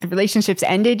that the relationship's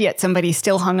ended, yet somebody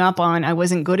still hung up on, I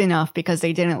wasn't good enough because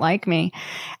they didn't like me.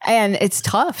 And it's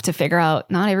tough to figure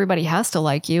out not everybody has to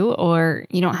like you, or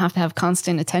you don't have to have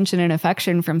constant attention and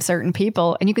affection from certain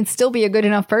people, and you can still be a good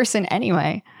enough person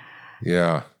anyway.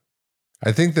 Yeah.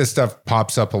 I think this stuff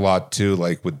pops up a lot too,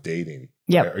 like with dating.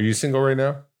 Yep. Are you single right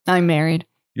now? I'm married.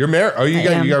 You're married? Oh,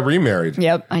 you got remarried.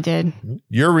 Yep, I did.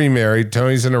 You're remarried.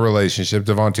 Tony's in a relationship.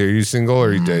 Devontae, are you single or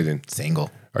are you dating? Single.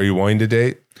 Are you wanting to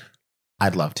date?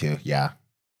 I'd love to. Yeah,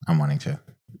 I'm wanting to.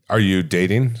 Are you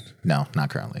dating? No, not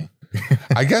currently.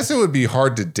 I guess it would be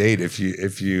hard to date if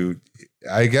you.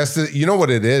 I guess you know what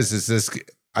it is this.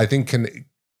 I think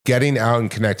getting out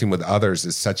and connecting with others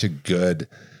is such a good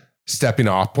stepping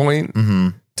off point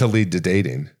to lead to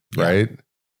dating, right? Yeah.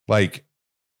 Like,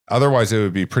 otherwise it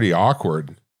would be pretty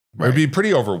awkward. Right. It would be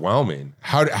pretty overwhelming.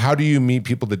 How do you meet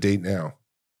people to date now?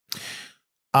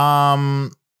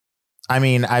 I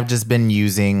mean, I've just been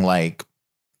using like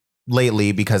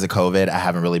lately because of COVID, I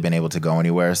haven't really been able to go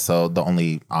anywhere. So the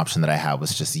only option that I have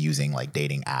was just using like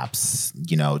dating apps,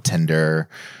 Tinder,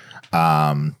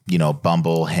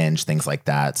 Bumble, Hinge, things like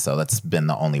that. So that's been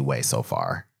the only way so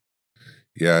far.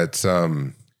 Yeah, it's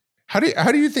how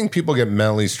do you think people get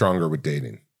mentally stronger with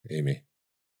dating, Amy?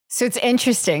 So it's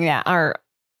interesting that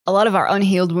a lot of our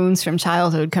unhealed wounds from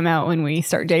childhood come out when we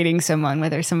start dating someone,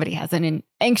 whether somebody has an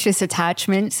anxious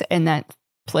attachment and that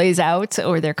plays out,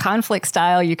 or their conflict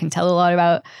style. You can tell a lot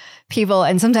about people.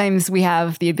 And sometimes we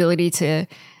have the ability that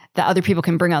other people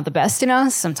can bring out the best in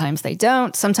us. Sometimes they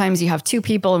don't. Sometimes you have two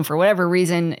people and for whatever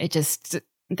reason, they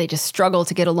just struggle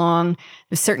to get along.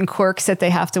 There's certain quirks that they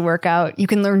have to work out. You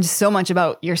can learn so much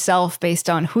about yourself based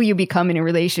on who you become in a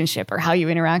relationship or how you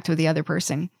interact with the other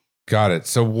person. Got it.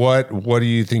 So what do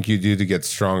you think you do to get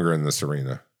stronger in this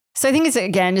arena? So I think it's,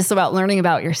 again, just about learning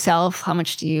about yourself. How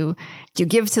much do you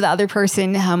give to the other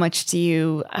person? How much do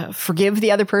you forgive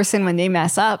the other person when they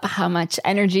mess up? How much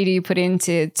energy do you put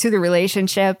into the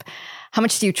relationship? how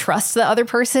much do you trust the other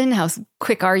person? How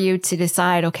quick are you to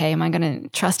decide, okay, am I going to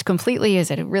trust completely?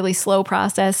 Is it a really slow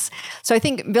process? So I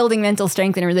think building mental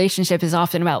strength in a relationship is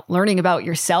often about learning about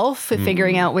yourself,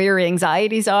 figuring out where your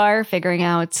anxieties are, figuring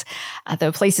out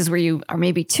the places where you are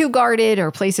maybe too guarded or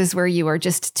places where you are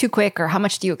just too quick, or how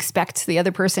much do you expect the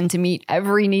other person to meet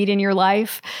every need in your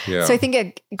life? Yeah. So I think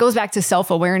it goes back to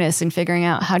self-awareness and figuring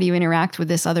out how do you interact with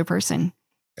this other person.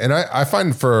 And I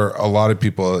find for a lot of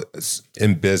people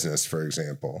in business, for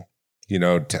example,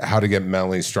 how to get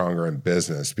mentally stronger in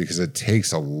business, because it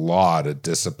takes a lot of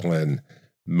discipline,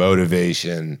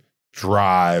 motivation,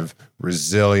 drive,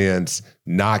 resilience,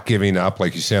 not giving up,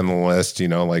 like you say on the list,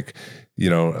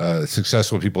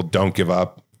 successful people don't give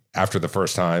up after the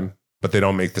first time, but they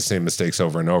don't make the same mistakes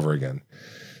over and over again.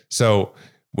 So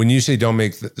when you say don't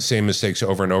make the same mistakes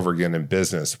over and over again in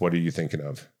business, what are you thinking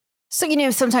of? So,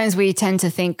 sometimes we tend to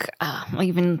think,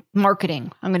 even marketing,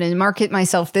 I'm going to market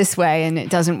myself this way and it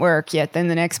doesn't work yet. Then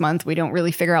the next month, we don't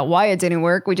really figure out why it didn't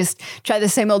work. We just try the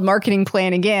same old marketing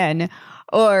plan again.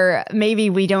 Or maybe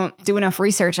we don't do enough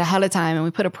research ahead of time and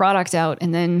we put a product out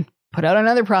and then put out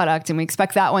another product and we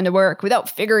expect that one to work without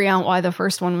figuring out why the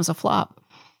first one was a flop.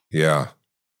 Yeah.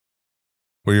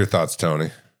 What are your thoughts,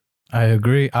 Tony? I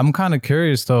agree. I'm kind of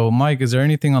curious though, Mike, is there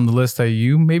anything on the list that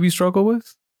you maybe struggle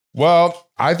with? Well,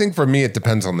 I think for me, it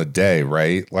depends on the day,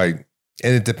 right? And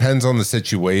it depends on the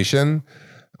situation.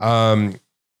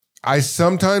 I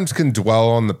sometimes can dwell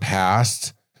on the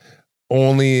past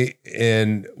only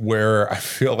in where I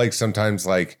feel like sometimes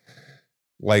like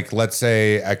let's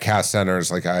say at Cass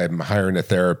Centers, like I'm hiring a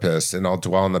therapist and I'll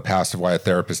dwell on the past of why a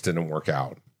therapist didn't work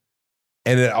out.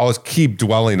 And I'll keep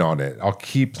dwelling on it. I'll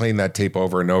keep playing that tape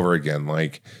over and over again.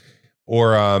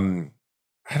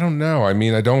 I don't know. I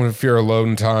mean, I don't fear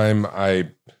alone time. I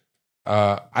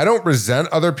don't resent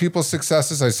other people's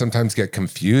successes. I sometimes get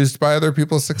confused by other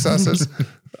people's successes.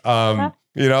 I'm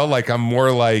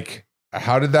more like,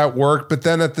 how did that work? But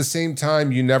then at the same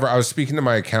time, I was speaking to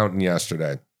my accountant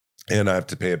yesterday and I have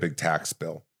to pay a big tax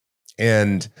bill.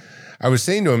 And I was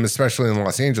saying to him, especially in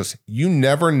Los Angeles, you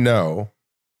never know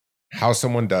how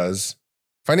someone does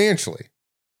financially.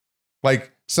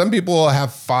 Like some people will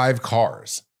have 5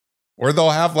 cars. Or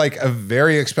they'll have like a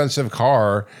very expensive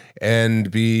car and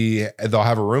they'll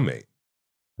have a roommate,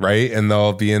 right? And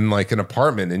they'll be in like an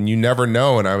apartment and you never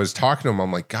know. And I was talking to him,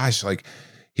 I'm like, gosh,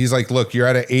 he's like, look, you're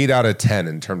at an 8 out of 10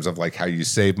 in terms of like how you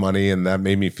save money. And that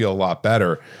made me feel a lot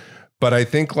better. But I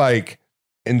think like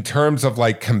in terms of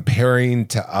like comparing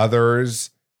to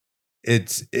others,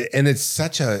 it's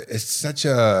such a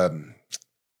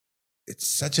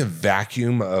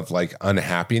vacuum of like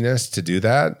unhappiness to do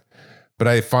that. But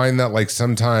I find that like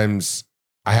sometimes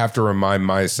I have to remind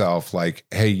myself like,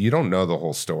 hey, you don't know the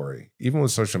whole story. Even with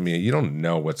social media, you don't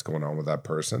know what's going on with that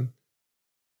person.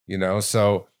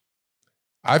 So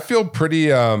I feel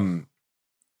pretty, I mean,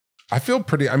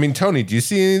 Tony, do you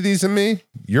see any of these in me?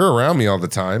 You're around me all the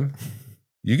time.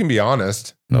 You can be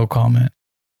honest. No comment.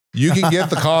 You can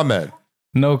give the comment.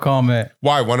 No comment.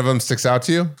 Why? One of them sticks out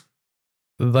to you?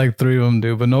 Like 3 of them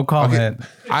do, but no comment. Okay.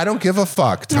 I don't give a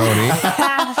fuck, Tony.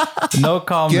 No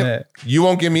comment. You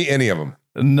won't give me any of them.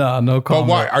 No comment. But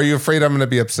why? Are you afraid I'm going to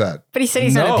be upset? But he said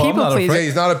he's not a people pleaser.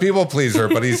 He's not a people pleaser,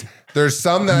 but there's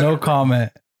some that... No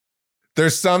comment.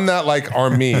 There's some that like are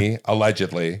me,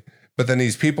 allegedly, but then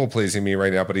he's people pleasing me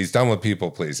right now, but he's done with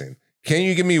people pleasing. Can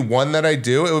you give me one that I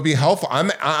do? It would be helpful.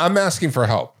 I'm asking for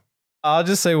help. I'll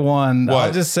just say one. What?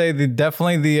 I'll just say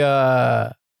definitely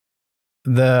the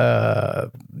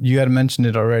you had mentioned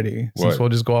it already. Since we'll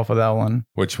just go off of that one.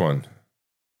 Which one?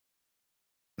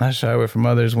 Not shy away from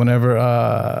others.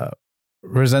 Whenever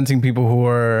resenting people who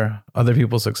are other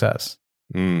people's success.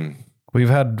 We've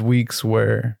had weeks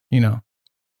where,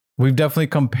 we've definitely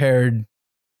compared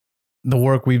the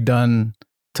work we've done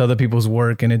to other people's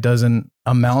work and it doesn't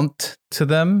amount to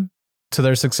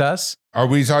their success. Are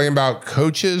we talking about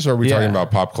coaches or are we talking about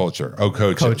pop culture? Oh,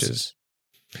 coaches.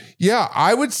 Yeah,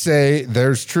 I would say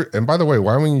there's true. And by the way,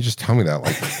 why wouldn't you just tell me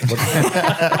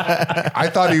that? I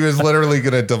thought he was literally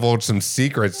going to divulge some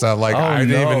secrets that I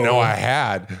didn't even know I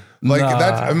had.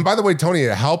 That. And by the way, Tony,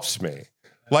 it helps me.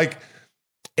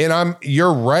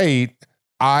 You're right.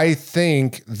 I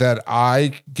think that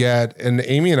I get, and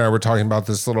Amy and I were talking about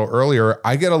this a little earlier,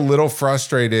 I get a little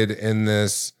frustrated in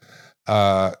this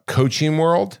coaching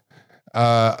world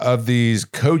of these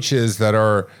coaches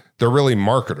they're really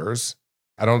marketers.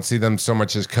 I don't see them so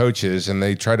much as coaches, and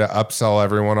they try to upsell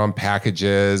everyone on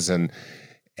packages and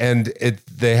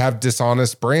they have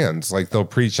dishonest brands. Like they'll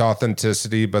preach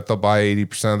authenticity, but they'll buy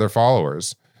 80% of their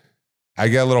followers. I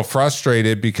get a little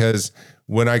frustrated because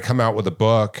when I come out with a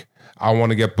book, I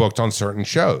want to get booked on certain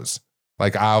shows.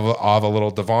 Like I'll have a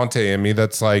little Devontae in me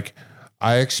that's like,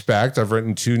 I've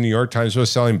written 2 New York Times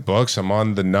best-selling books. I'm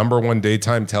on the #1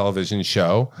 daytime television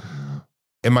show.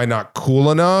 Am I not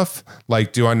cool enough?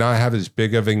 Like, do I not have as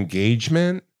big of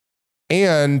engagement?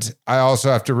 And I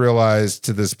also have to realize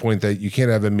to this point that you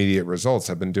can't have immediate results.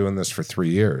 I've been doing this for 3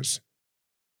 years.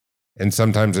 And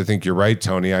sometimes I think you're right,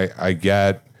 Tony.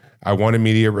 I want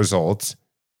immediate results,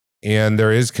 and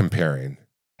there is comparing.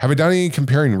 Have we done any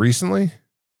comparing recently?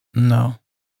 No.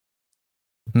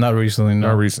 Not recently, no.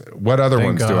 Not recent. What other Thank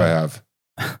ones God. do I have?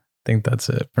 I think that's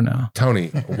it for now. Tony,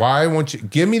 why won't you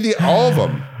give me all of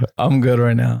them? I'm good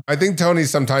right now. I think Tony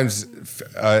sometimes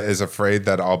is afraid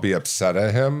that I'll be upset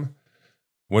at him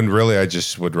when really I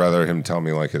just would rather him tell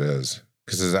me like it is,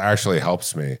 because it actually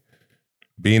helps me.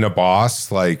 Being a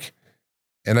boss, like,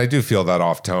 and I do feel that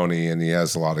off Tony, and he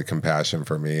has a lot of compassion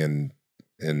for me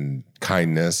and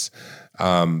kindness.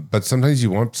 But sometimes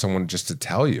you want someone just to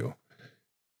tell you.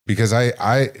 Because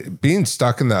I being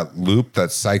stuck in that loop,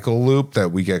 that cycle loop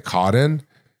that we get caught in,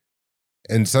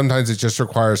 and sometimes it just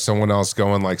requires someone else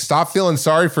going like, stop feeling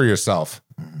sorry for yourself.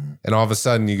 And all of a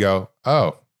sudden you go,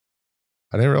 oh,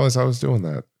 I didn't realize I was doing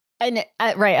that. And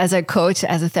right, as a coach,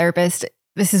 as a therapist,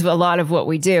 this is a lot of what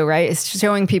we do, right? It's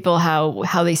showing people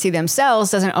how they see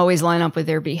themselves doesn't always line up with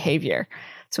their behavior.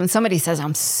 So when somebody says,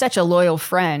 I'm such a loyal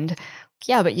friend,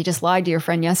 yeah, but you just lied to your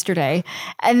friend yesterday.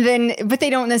 But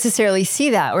they don't necessarily see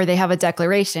that, or they have a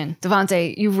declaration.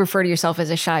 Devontae, you refer to yourself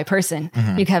as a shy person.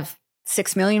 Mm-hmm. You have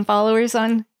 6 million followers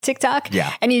on TikTok.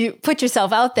 Yeah. And you put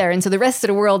yourself out there. And so the rest of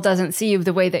the world doesn't see you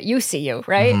the way that you see you,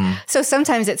 right? Mm-hmm. So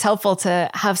sometimes it's helpful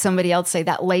to have somebody else say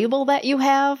that label that you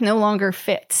have no longer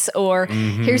fits, or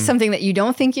here's something that you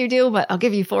don't think you do, but I'll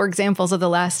give you 4 examples of the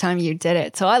last time you did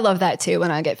it. So I love that too when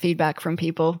I get feedback from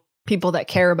people that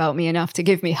care about me enough to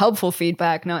give me helpful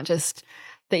feedback, not just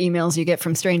the emails you get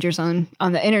from strangers on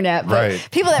the internet, but Right.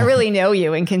 people that really know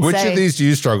you and can Which say, of these do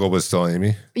you struggle with still,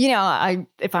 Amy? you know,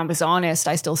 if I was honest,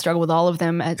 I still struggle with all of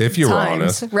them at If you were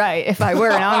times. honest. Right. If I were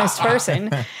an honest person.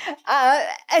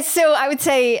 So I would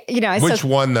say, you know, Which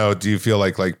one though do you feel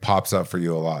like pops up for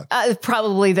you a lot?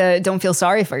 probably the don't feel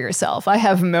sorry for yourself. I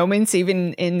have moments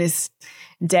even in this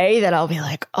day that I'll be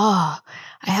like, oh,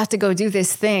 I have to go do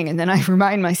this thing. And then I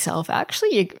remind myself,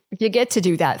 actually, you get to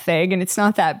do that thing. And it's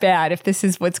not that bad. If this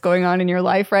is what's going on in your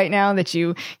life right now, that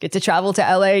you get to travel to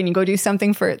LA and you go do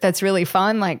something that's really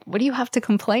fun, like, what do you have to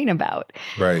complain about?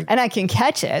 Right. And I can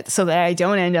catch it so that I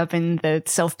don't end up in the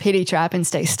self-pity trap and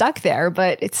stay stuck there.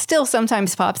 But it still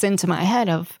sometimes pops into my head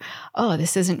of, oh,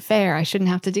 this isn't fair. I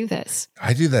shouldn't have to do this.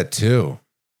 I do that too.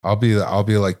 I'll be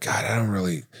like,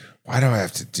 God, why do I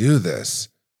have to do this?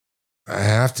 I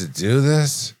have to do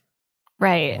this?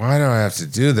 Right. Why do I have to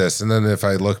do this? And then if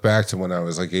I look back to when I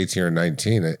was like 18 or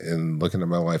 19 and looking at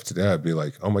my life today, I'd be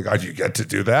like, oh my God, you get to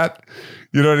do that?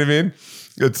 You know what I mean?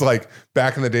 It's like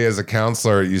back in the day as a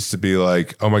counselor, it used to be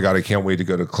like, oh my God, I can't wait to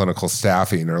go to clinical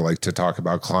staffing or like to talk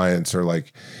about clients or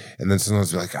like, and then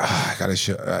sometimes be like, I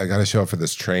gotta show up for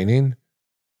this training.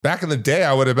 Back in the day,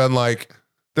 I would have been like,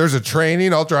 there's a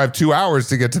training, I'll drive 2 hours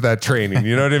to get to that training.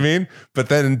 You know what I mean? But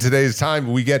then in today's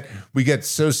time, we get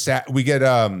so so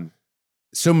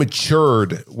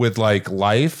matured with like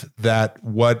life that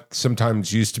what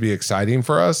sometimes used to be exciting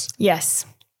for us Yes.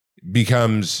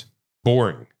 becomes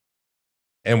boring.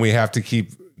 And we have to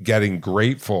keep getting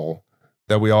grateful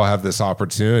that we all have this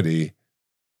opportunity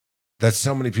that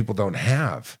so many people don't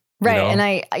have. Right. You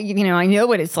know? And I know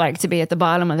what it's like to be at the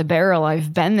bottom of the barrel.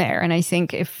 I've been there. And I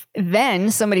think if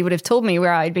then somebody would have told me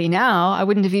where I'd be now, I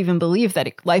wouldn't have even believed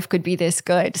that life could be this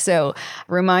good. So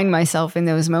I remind myself in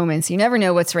those moments, you never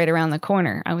know what's right around the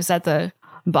corner. I was at the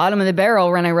bottom of the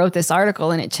barrel when I wrote this article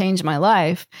and it changed my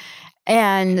life.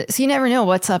 And so you never know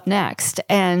what's up next,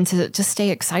 and to just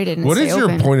stay excited and What stay is your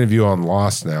open. point of view on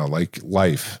loss now? Like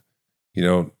life, you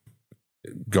know,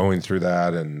 going through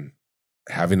that and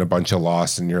having a bunch of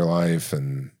loss in your life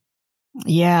and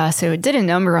Yeah, so it did a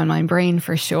number on my brain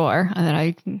for sure, that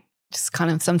I just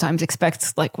kind of sometimes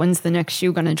expect, like, when's the next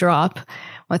shoe going to drop?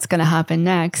 What's going to happen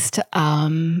next?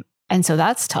 And so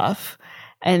that's tough.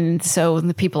 And so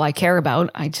the people I care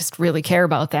about, I just really care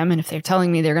about them. And if they're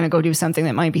telling me they're going to go do something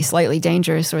that might be slightly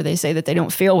dangerous, or they say that they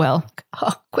don't feel well,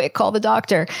 quick, call the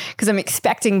doctor, because I'm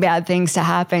expecting bad things to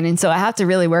happen. And so I have to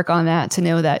really work on that to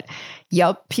know that,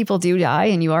 yep, people do die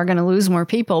and you are going to lose more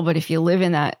people. But if you live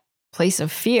in that place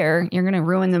of fear, you're going to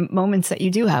ruin the moments that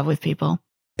you do have with people.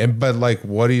 but like,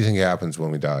 what do you think happens when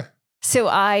we die? So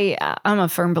I'm a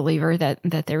firm believer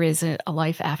that there is a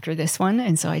life after this one.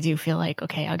 And so I do feel like,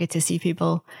 okay, I'll get to see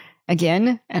people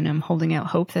again. And I'm holding out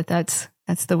hope that that's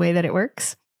the way that it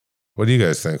works. What do you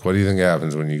guys think? What do you think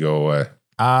happens when you go away?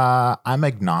 I'm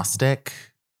agnostic.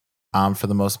 For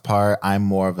the most part, I'm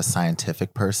more of a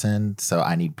scientific person, so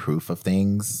I need proof of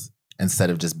things instead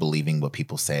of just believing what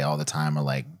people say all the time, or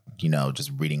like,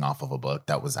 just reading off of a book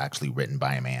that was actually written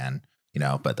by a man.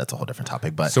 But that's a whole different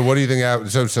topic. But so what do you think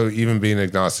happens? So even being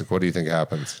agnostic, what do you think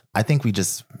happens? I think we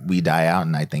die out,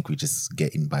 and I think we just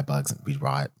get eaten by bugs and we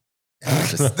rot.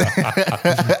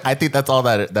 I think that's all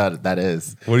that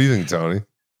is. What do you think, Tony?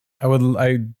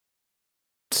 I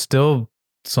still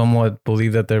somewhat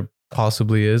believe that there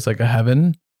possibly is like a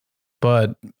heaven,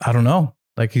 but I don't know.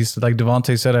 Like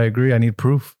Devontae said, I agree. I need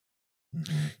proof.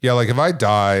 Yeah, like if I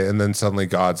die and then suddenly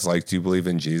God's like, do you believe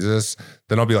in Jesus?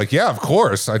 Then I'll be like, yeah, of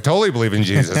course. I totally believe in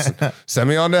Jesus. Send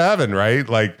me on to heaven, right?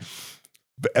 But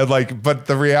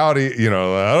the reality, I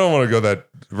don't want to go that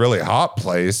really hot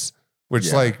place,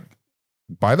 which like,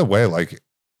 by the way, like,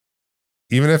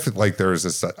 even if like there's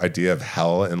this idea of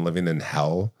hell and living in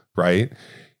hell, right?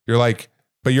 You're like,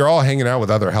 but you're all hanging out with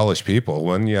other hellish people.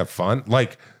 Wouldn't you have fun?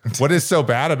 Like, what is so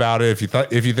bad about it? If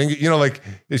you think, like,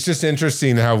 it's just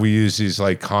interesting how we use these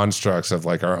like constructs of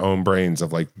like our own brains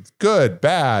of like good,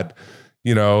 bad,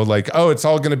 like, oh, it's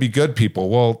all going to be good people.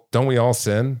 Well, don't we all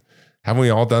sin? Haven't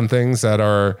we all done things that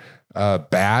are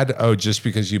bad? Oh, just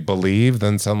because you believe,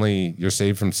 then suddenly you're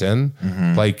saved from sin.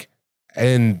 Mm-hmm. Like,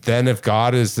 and then if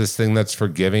God is this thing that's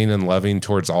forgiving and loving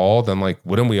towards all, then like,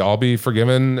 wouldn't we all be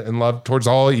forgiven and loved towards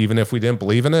all, even if we didn't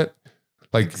believe in it?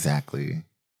 Like, exactly.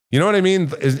 You know what I mean?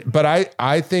 But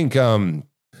I think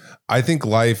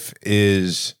life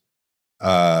is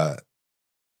so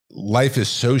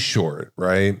short,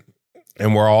 right?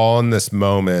 And we're all in this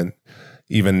moment,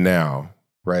 even now,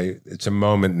 right? It's a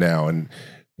moment now, and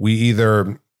we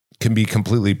either can be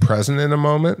completely present in a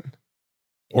moment,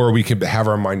 or we could have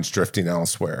our minds drifting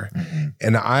elsewhere. Mm-hmm.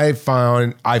 And I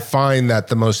find that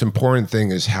the most important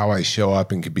thing is how I show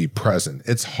up and can be present.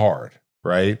 It's hard,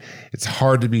 right? It's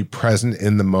hard to be present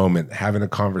in the moment, having a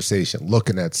conversation,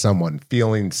 looking at someone,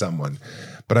 feeling someone.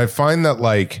 But I find that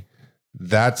like,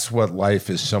 that's what life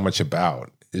is so much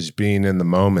about, is being in the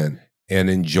moment and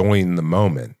enjoying the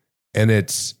moment. And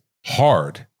it's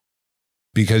hard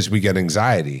because we get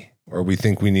anxiety, or we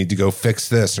think we need to go fix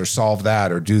this or solve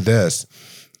that or do this.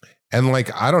 And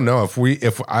like, I don't know,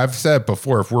 if I've said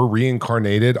before, if we're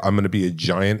reincarnated, I'm going to be a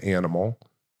giant animal.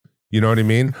 You know what I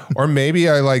mean? Or maybe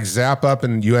I like zap up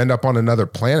and you end up on another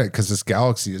planet because this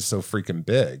galaxy is so freaking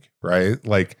big, right?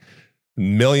 Like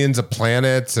millions of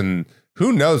planets, and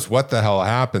who knows what the hell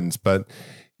happens. But,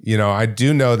 I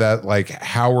do know that like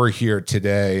how we're here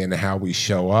today and how we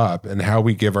show up and how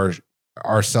we give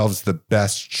ourselves the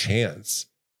best chance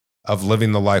of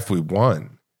living the life we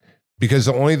want. Because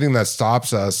the only thing that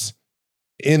stops us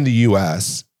in the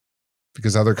US,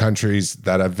 because other countries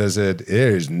that I've visited,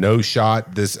 there's no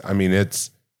shot. It's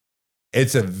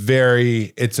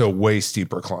a way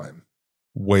steeper climb,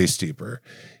 way steeper,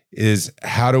 is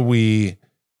how do we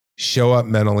show up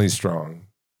mentally strong?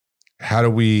 How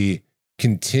do we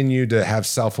continue to have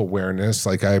self-awareness?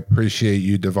 Like, I appreciate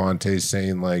you, Devontae,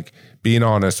 saying like, being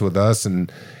honest with us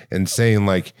and saying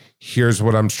like, here's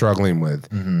what I'm struggling with.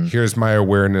 Mm-hmm. Here's my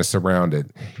awareness around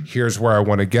it. Here's where I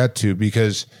want to get to.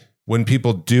 Because when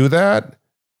people do that,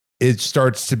 it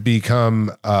starts to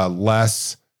become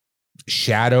less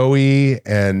shadowy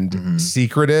and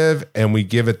secretive, and we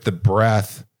give it the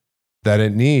breath that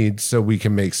it needs so we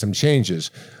can make some changes.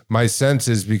 My sense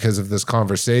is, because of this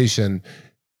conversation,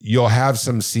 you'll have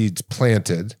some seeds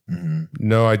planted.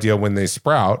 No idea when they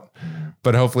sprout,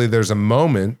 but hopefully there's a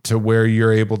moment to where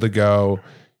you're able to go,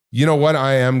 you know what,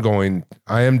 I am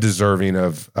deserving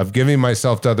of giving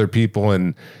myself to other people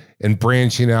and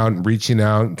branching out and reaching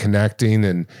out and connecting.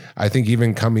 And I think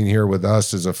even coming here with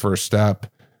us is a first step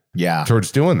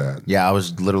towards doing that. Yeah, I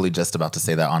was literally just about to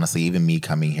say that. Honestly, even me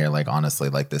coming here, like, honestly,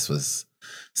 like, this was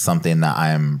something that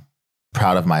I'm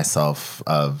proud of myself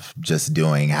of just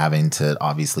doing, having to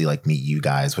obviously like meet you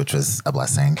guys, which was a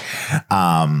blessing.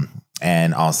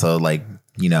 And also like,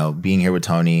 being here with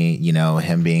Tony,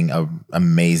 him being an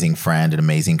amazing friend, an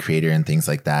amazing creator and things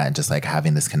like that. And just like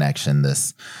having this connection,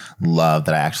 this love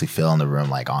that I actually feel in the room,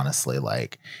 like, honestly,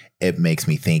 like, it makes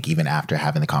me think, even after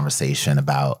having the conversation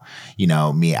about,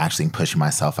 me actually pushing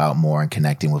myself out more and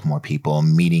connecting with more people,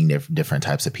 meeting different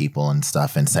types of people and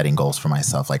stuff, and setting goals for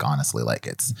myself. Like, honestly, like,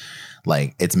 it's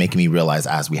making me realize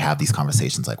as we have these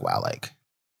conversations, like, wow, like,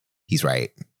 he's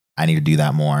right. I need to do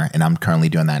that more. And I'm currently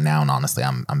doing that now. And honestly,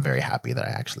 I'm very happy that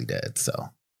I actually did. So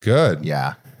good.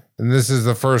 Yeah. And this is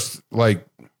the first like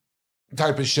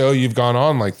type of show you've gone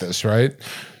on like this, right?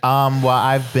 Well,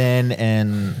 I've been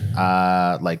in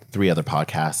like 3 other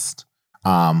podcasts.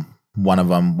 One of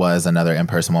them was another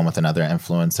in-person one with another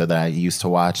influencer that I used to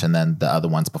watch. And then the other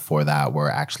ones before that were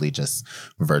actually just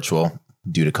virtual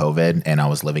due to COVID. And I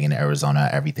was living in Arizona.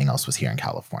 Everything else was here in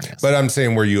California. But I'm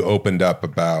saying where you opened up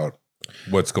about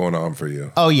what's going on for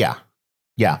you. Oh, yeah.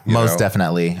 Yeah, You most know?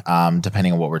 definitely.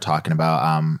 Depending on what we're talking about.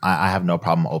 I have no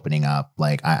problem opening up.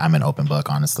 Like I'm an open book,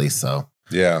 honestly. So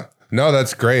Yeah. No,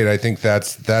 that's great. I think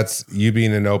that's you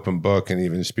being an open book and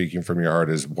even speaking from your heart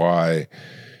is why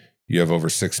you have over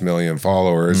 6 million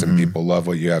followers and people love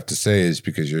what you have to say is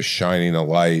because you're shining a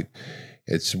light.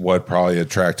 It's what probably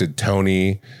attracted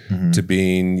Tony to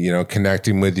being,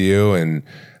 connecting with you and,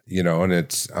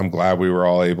 and I'm glad we were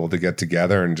all able to get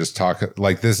together and just talk.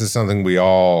 Like, this is something we're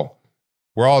all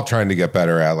trying to get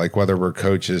better at. Like, whether we're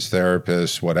coaches,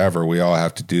 therapists, whatever, we all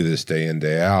have to do this day in,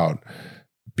 day out,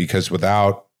 because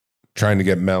without trying to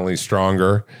get mentally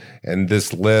stronger, and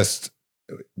this list,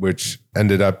 which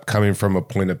ended up coming from a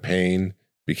point of pain,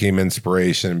 became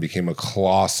inspiration and became a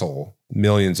colossal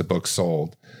millions of books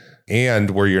sold.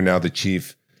 And where you're now the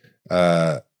chief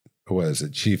editor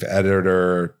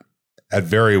at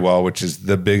Verywell, which is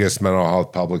the biggest mental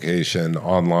health publication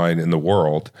online in the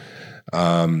world,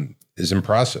 is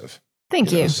impressive.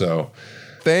 Thank you. So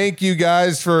thank you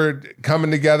guys for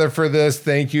coming together for this.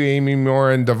 Thank you, Amy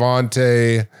Morin,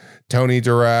 Devontae, Tony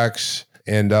Directs.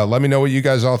 And let me know what you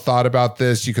guys all thought about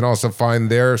this. You can also find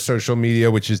their social media,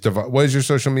 which is what is your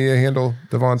social media handle,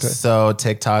 Devontae? So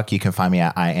TikTok, you can find me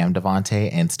at I am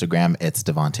Devontae. Instagram, it's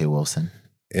Devontae Wilson.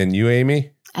 And you,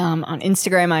 Amy? On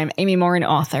Instagram, I'm Amy Morin,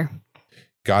 author.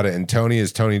 Got it. And Tony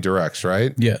is Tony Directs,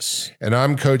 right? Yes. And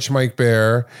I'm Coach Mike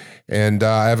Baer. And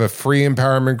I have a free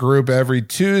empowerment group every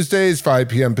Tuesdays, 5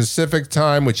 p.m. Pacific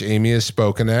time, which Amy has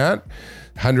spoken at.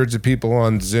 Hundreds of people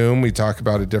on Zoom. We talk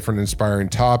about a different inspiring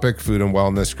topic, food and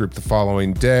wellness group the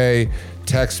following day.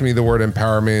 Text me the word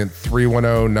empowerment,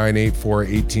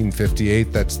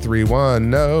 310-984-1858. That's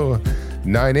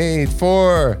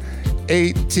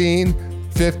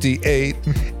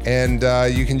 310-984-1858. And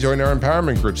you can join our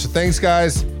empowerment group. So thanks,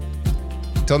 guys.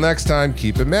 Till next time,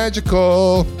 keep it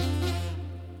magical.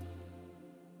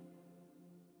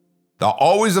 The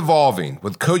Always Evolving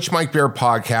with Coach Mike Baer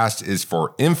podcast is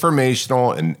for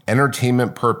informational and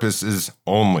entertainment purposes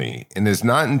only and is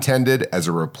not intended as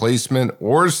a replacement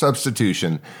or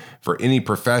substitution for any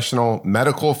professional,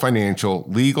 medical, financial,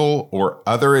 legal, or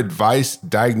other advice,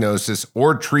 diagnosis,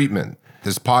 or treatment.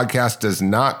 This podcast does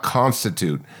not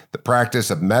constitute the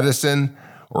practice of medicine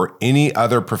or any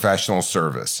other professional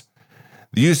service.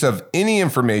 The use of any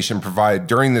information provided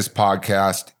during this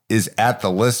podcast is at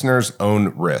the listener's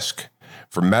own risk.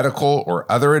 For medical or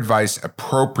other advice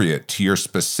appropriate to your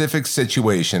specific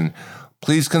situation,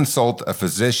 please consult a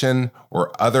physician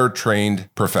or other trained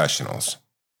professionals.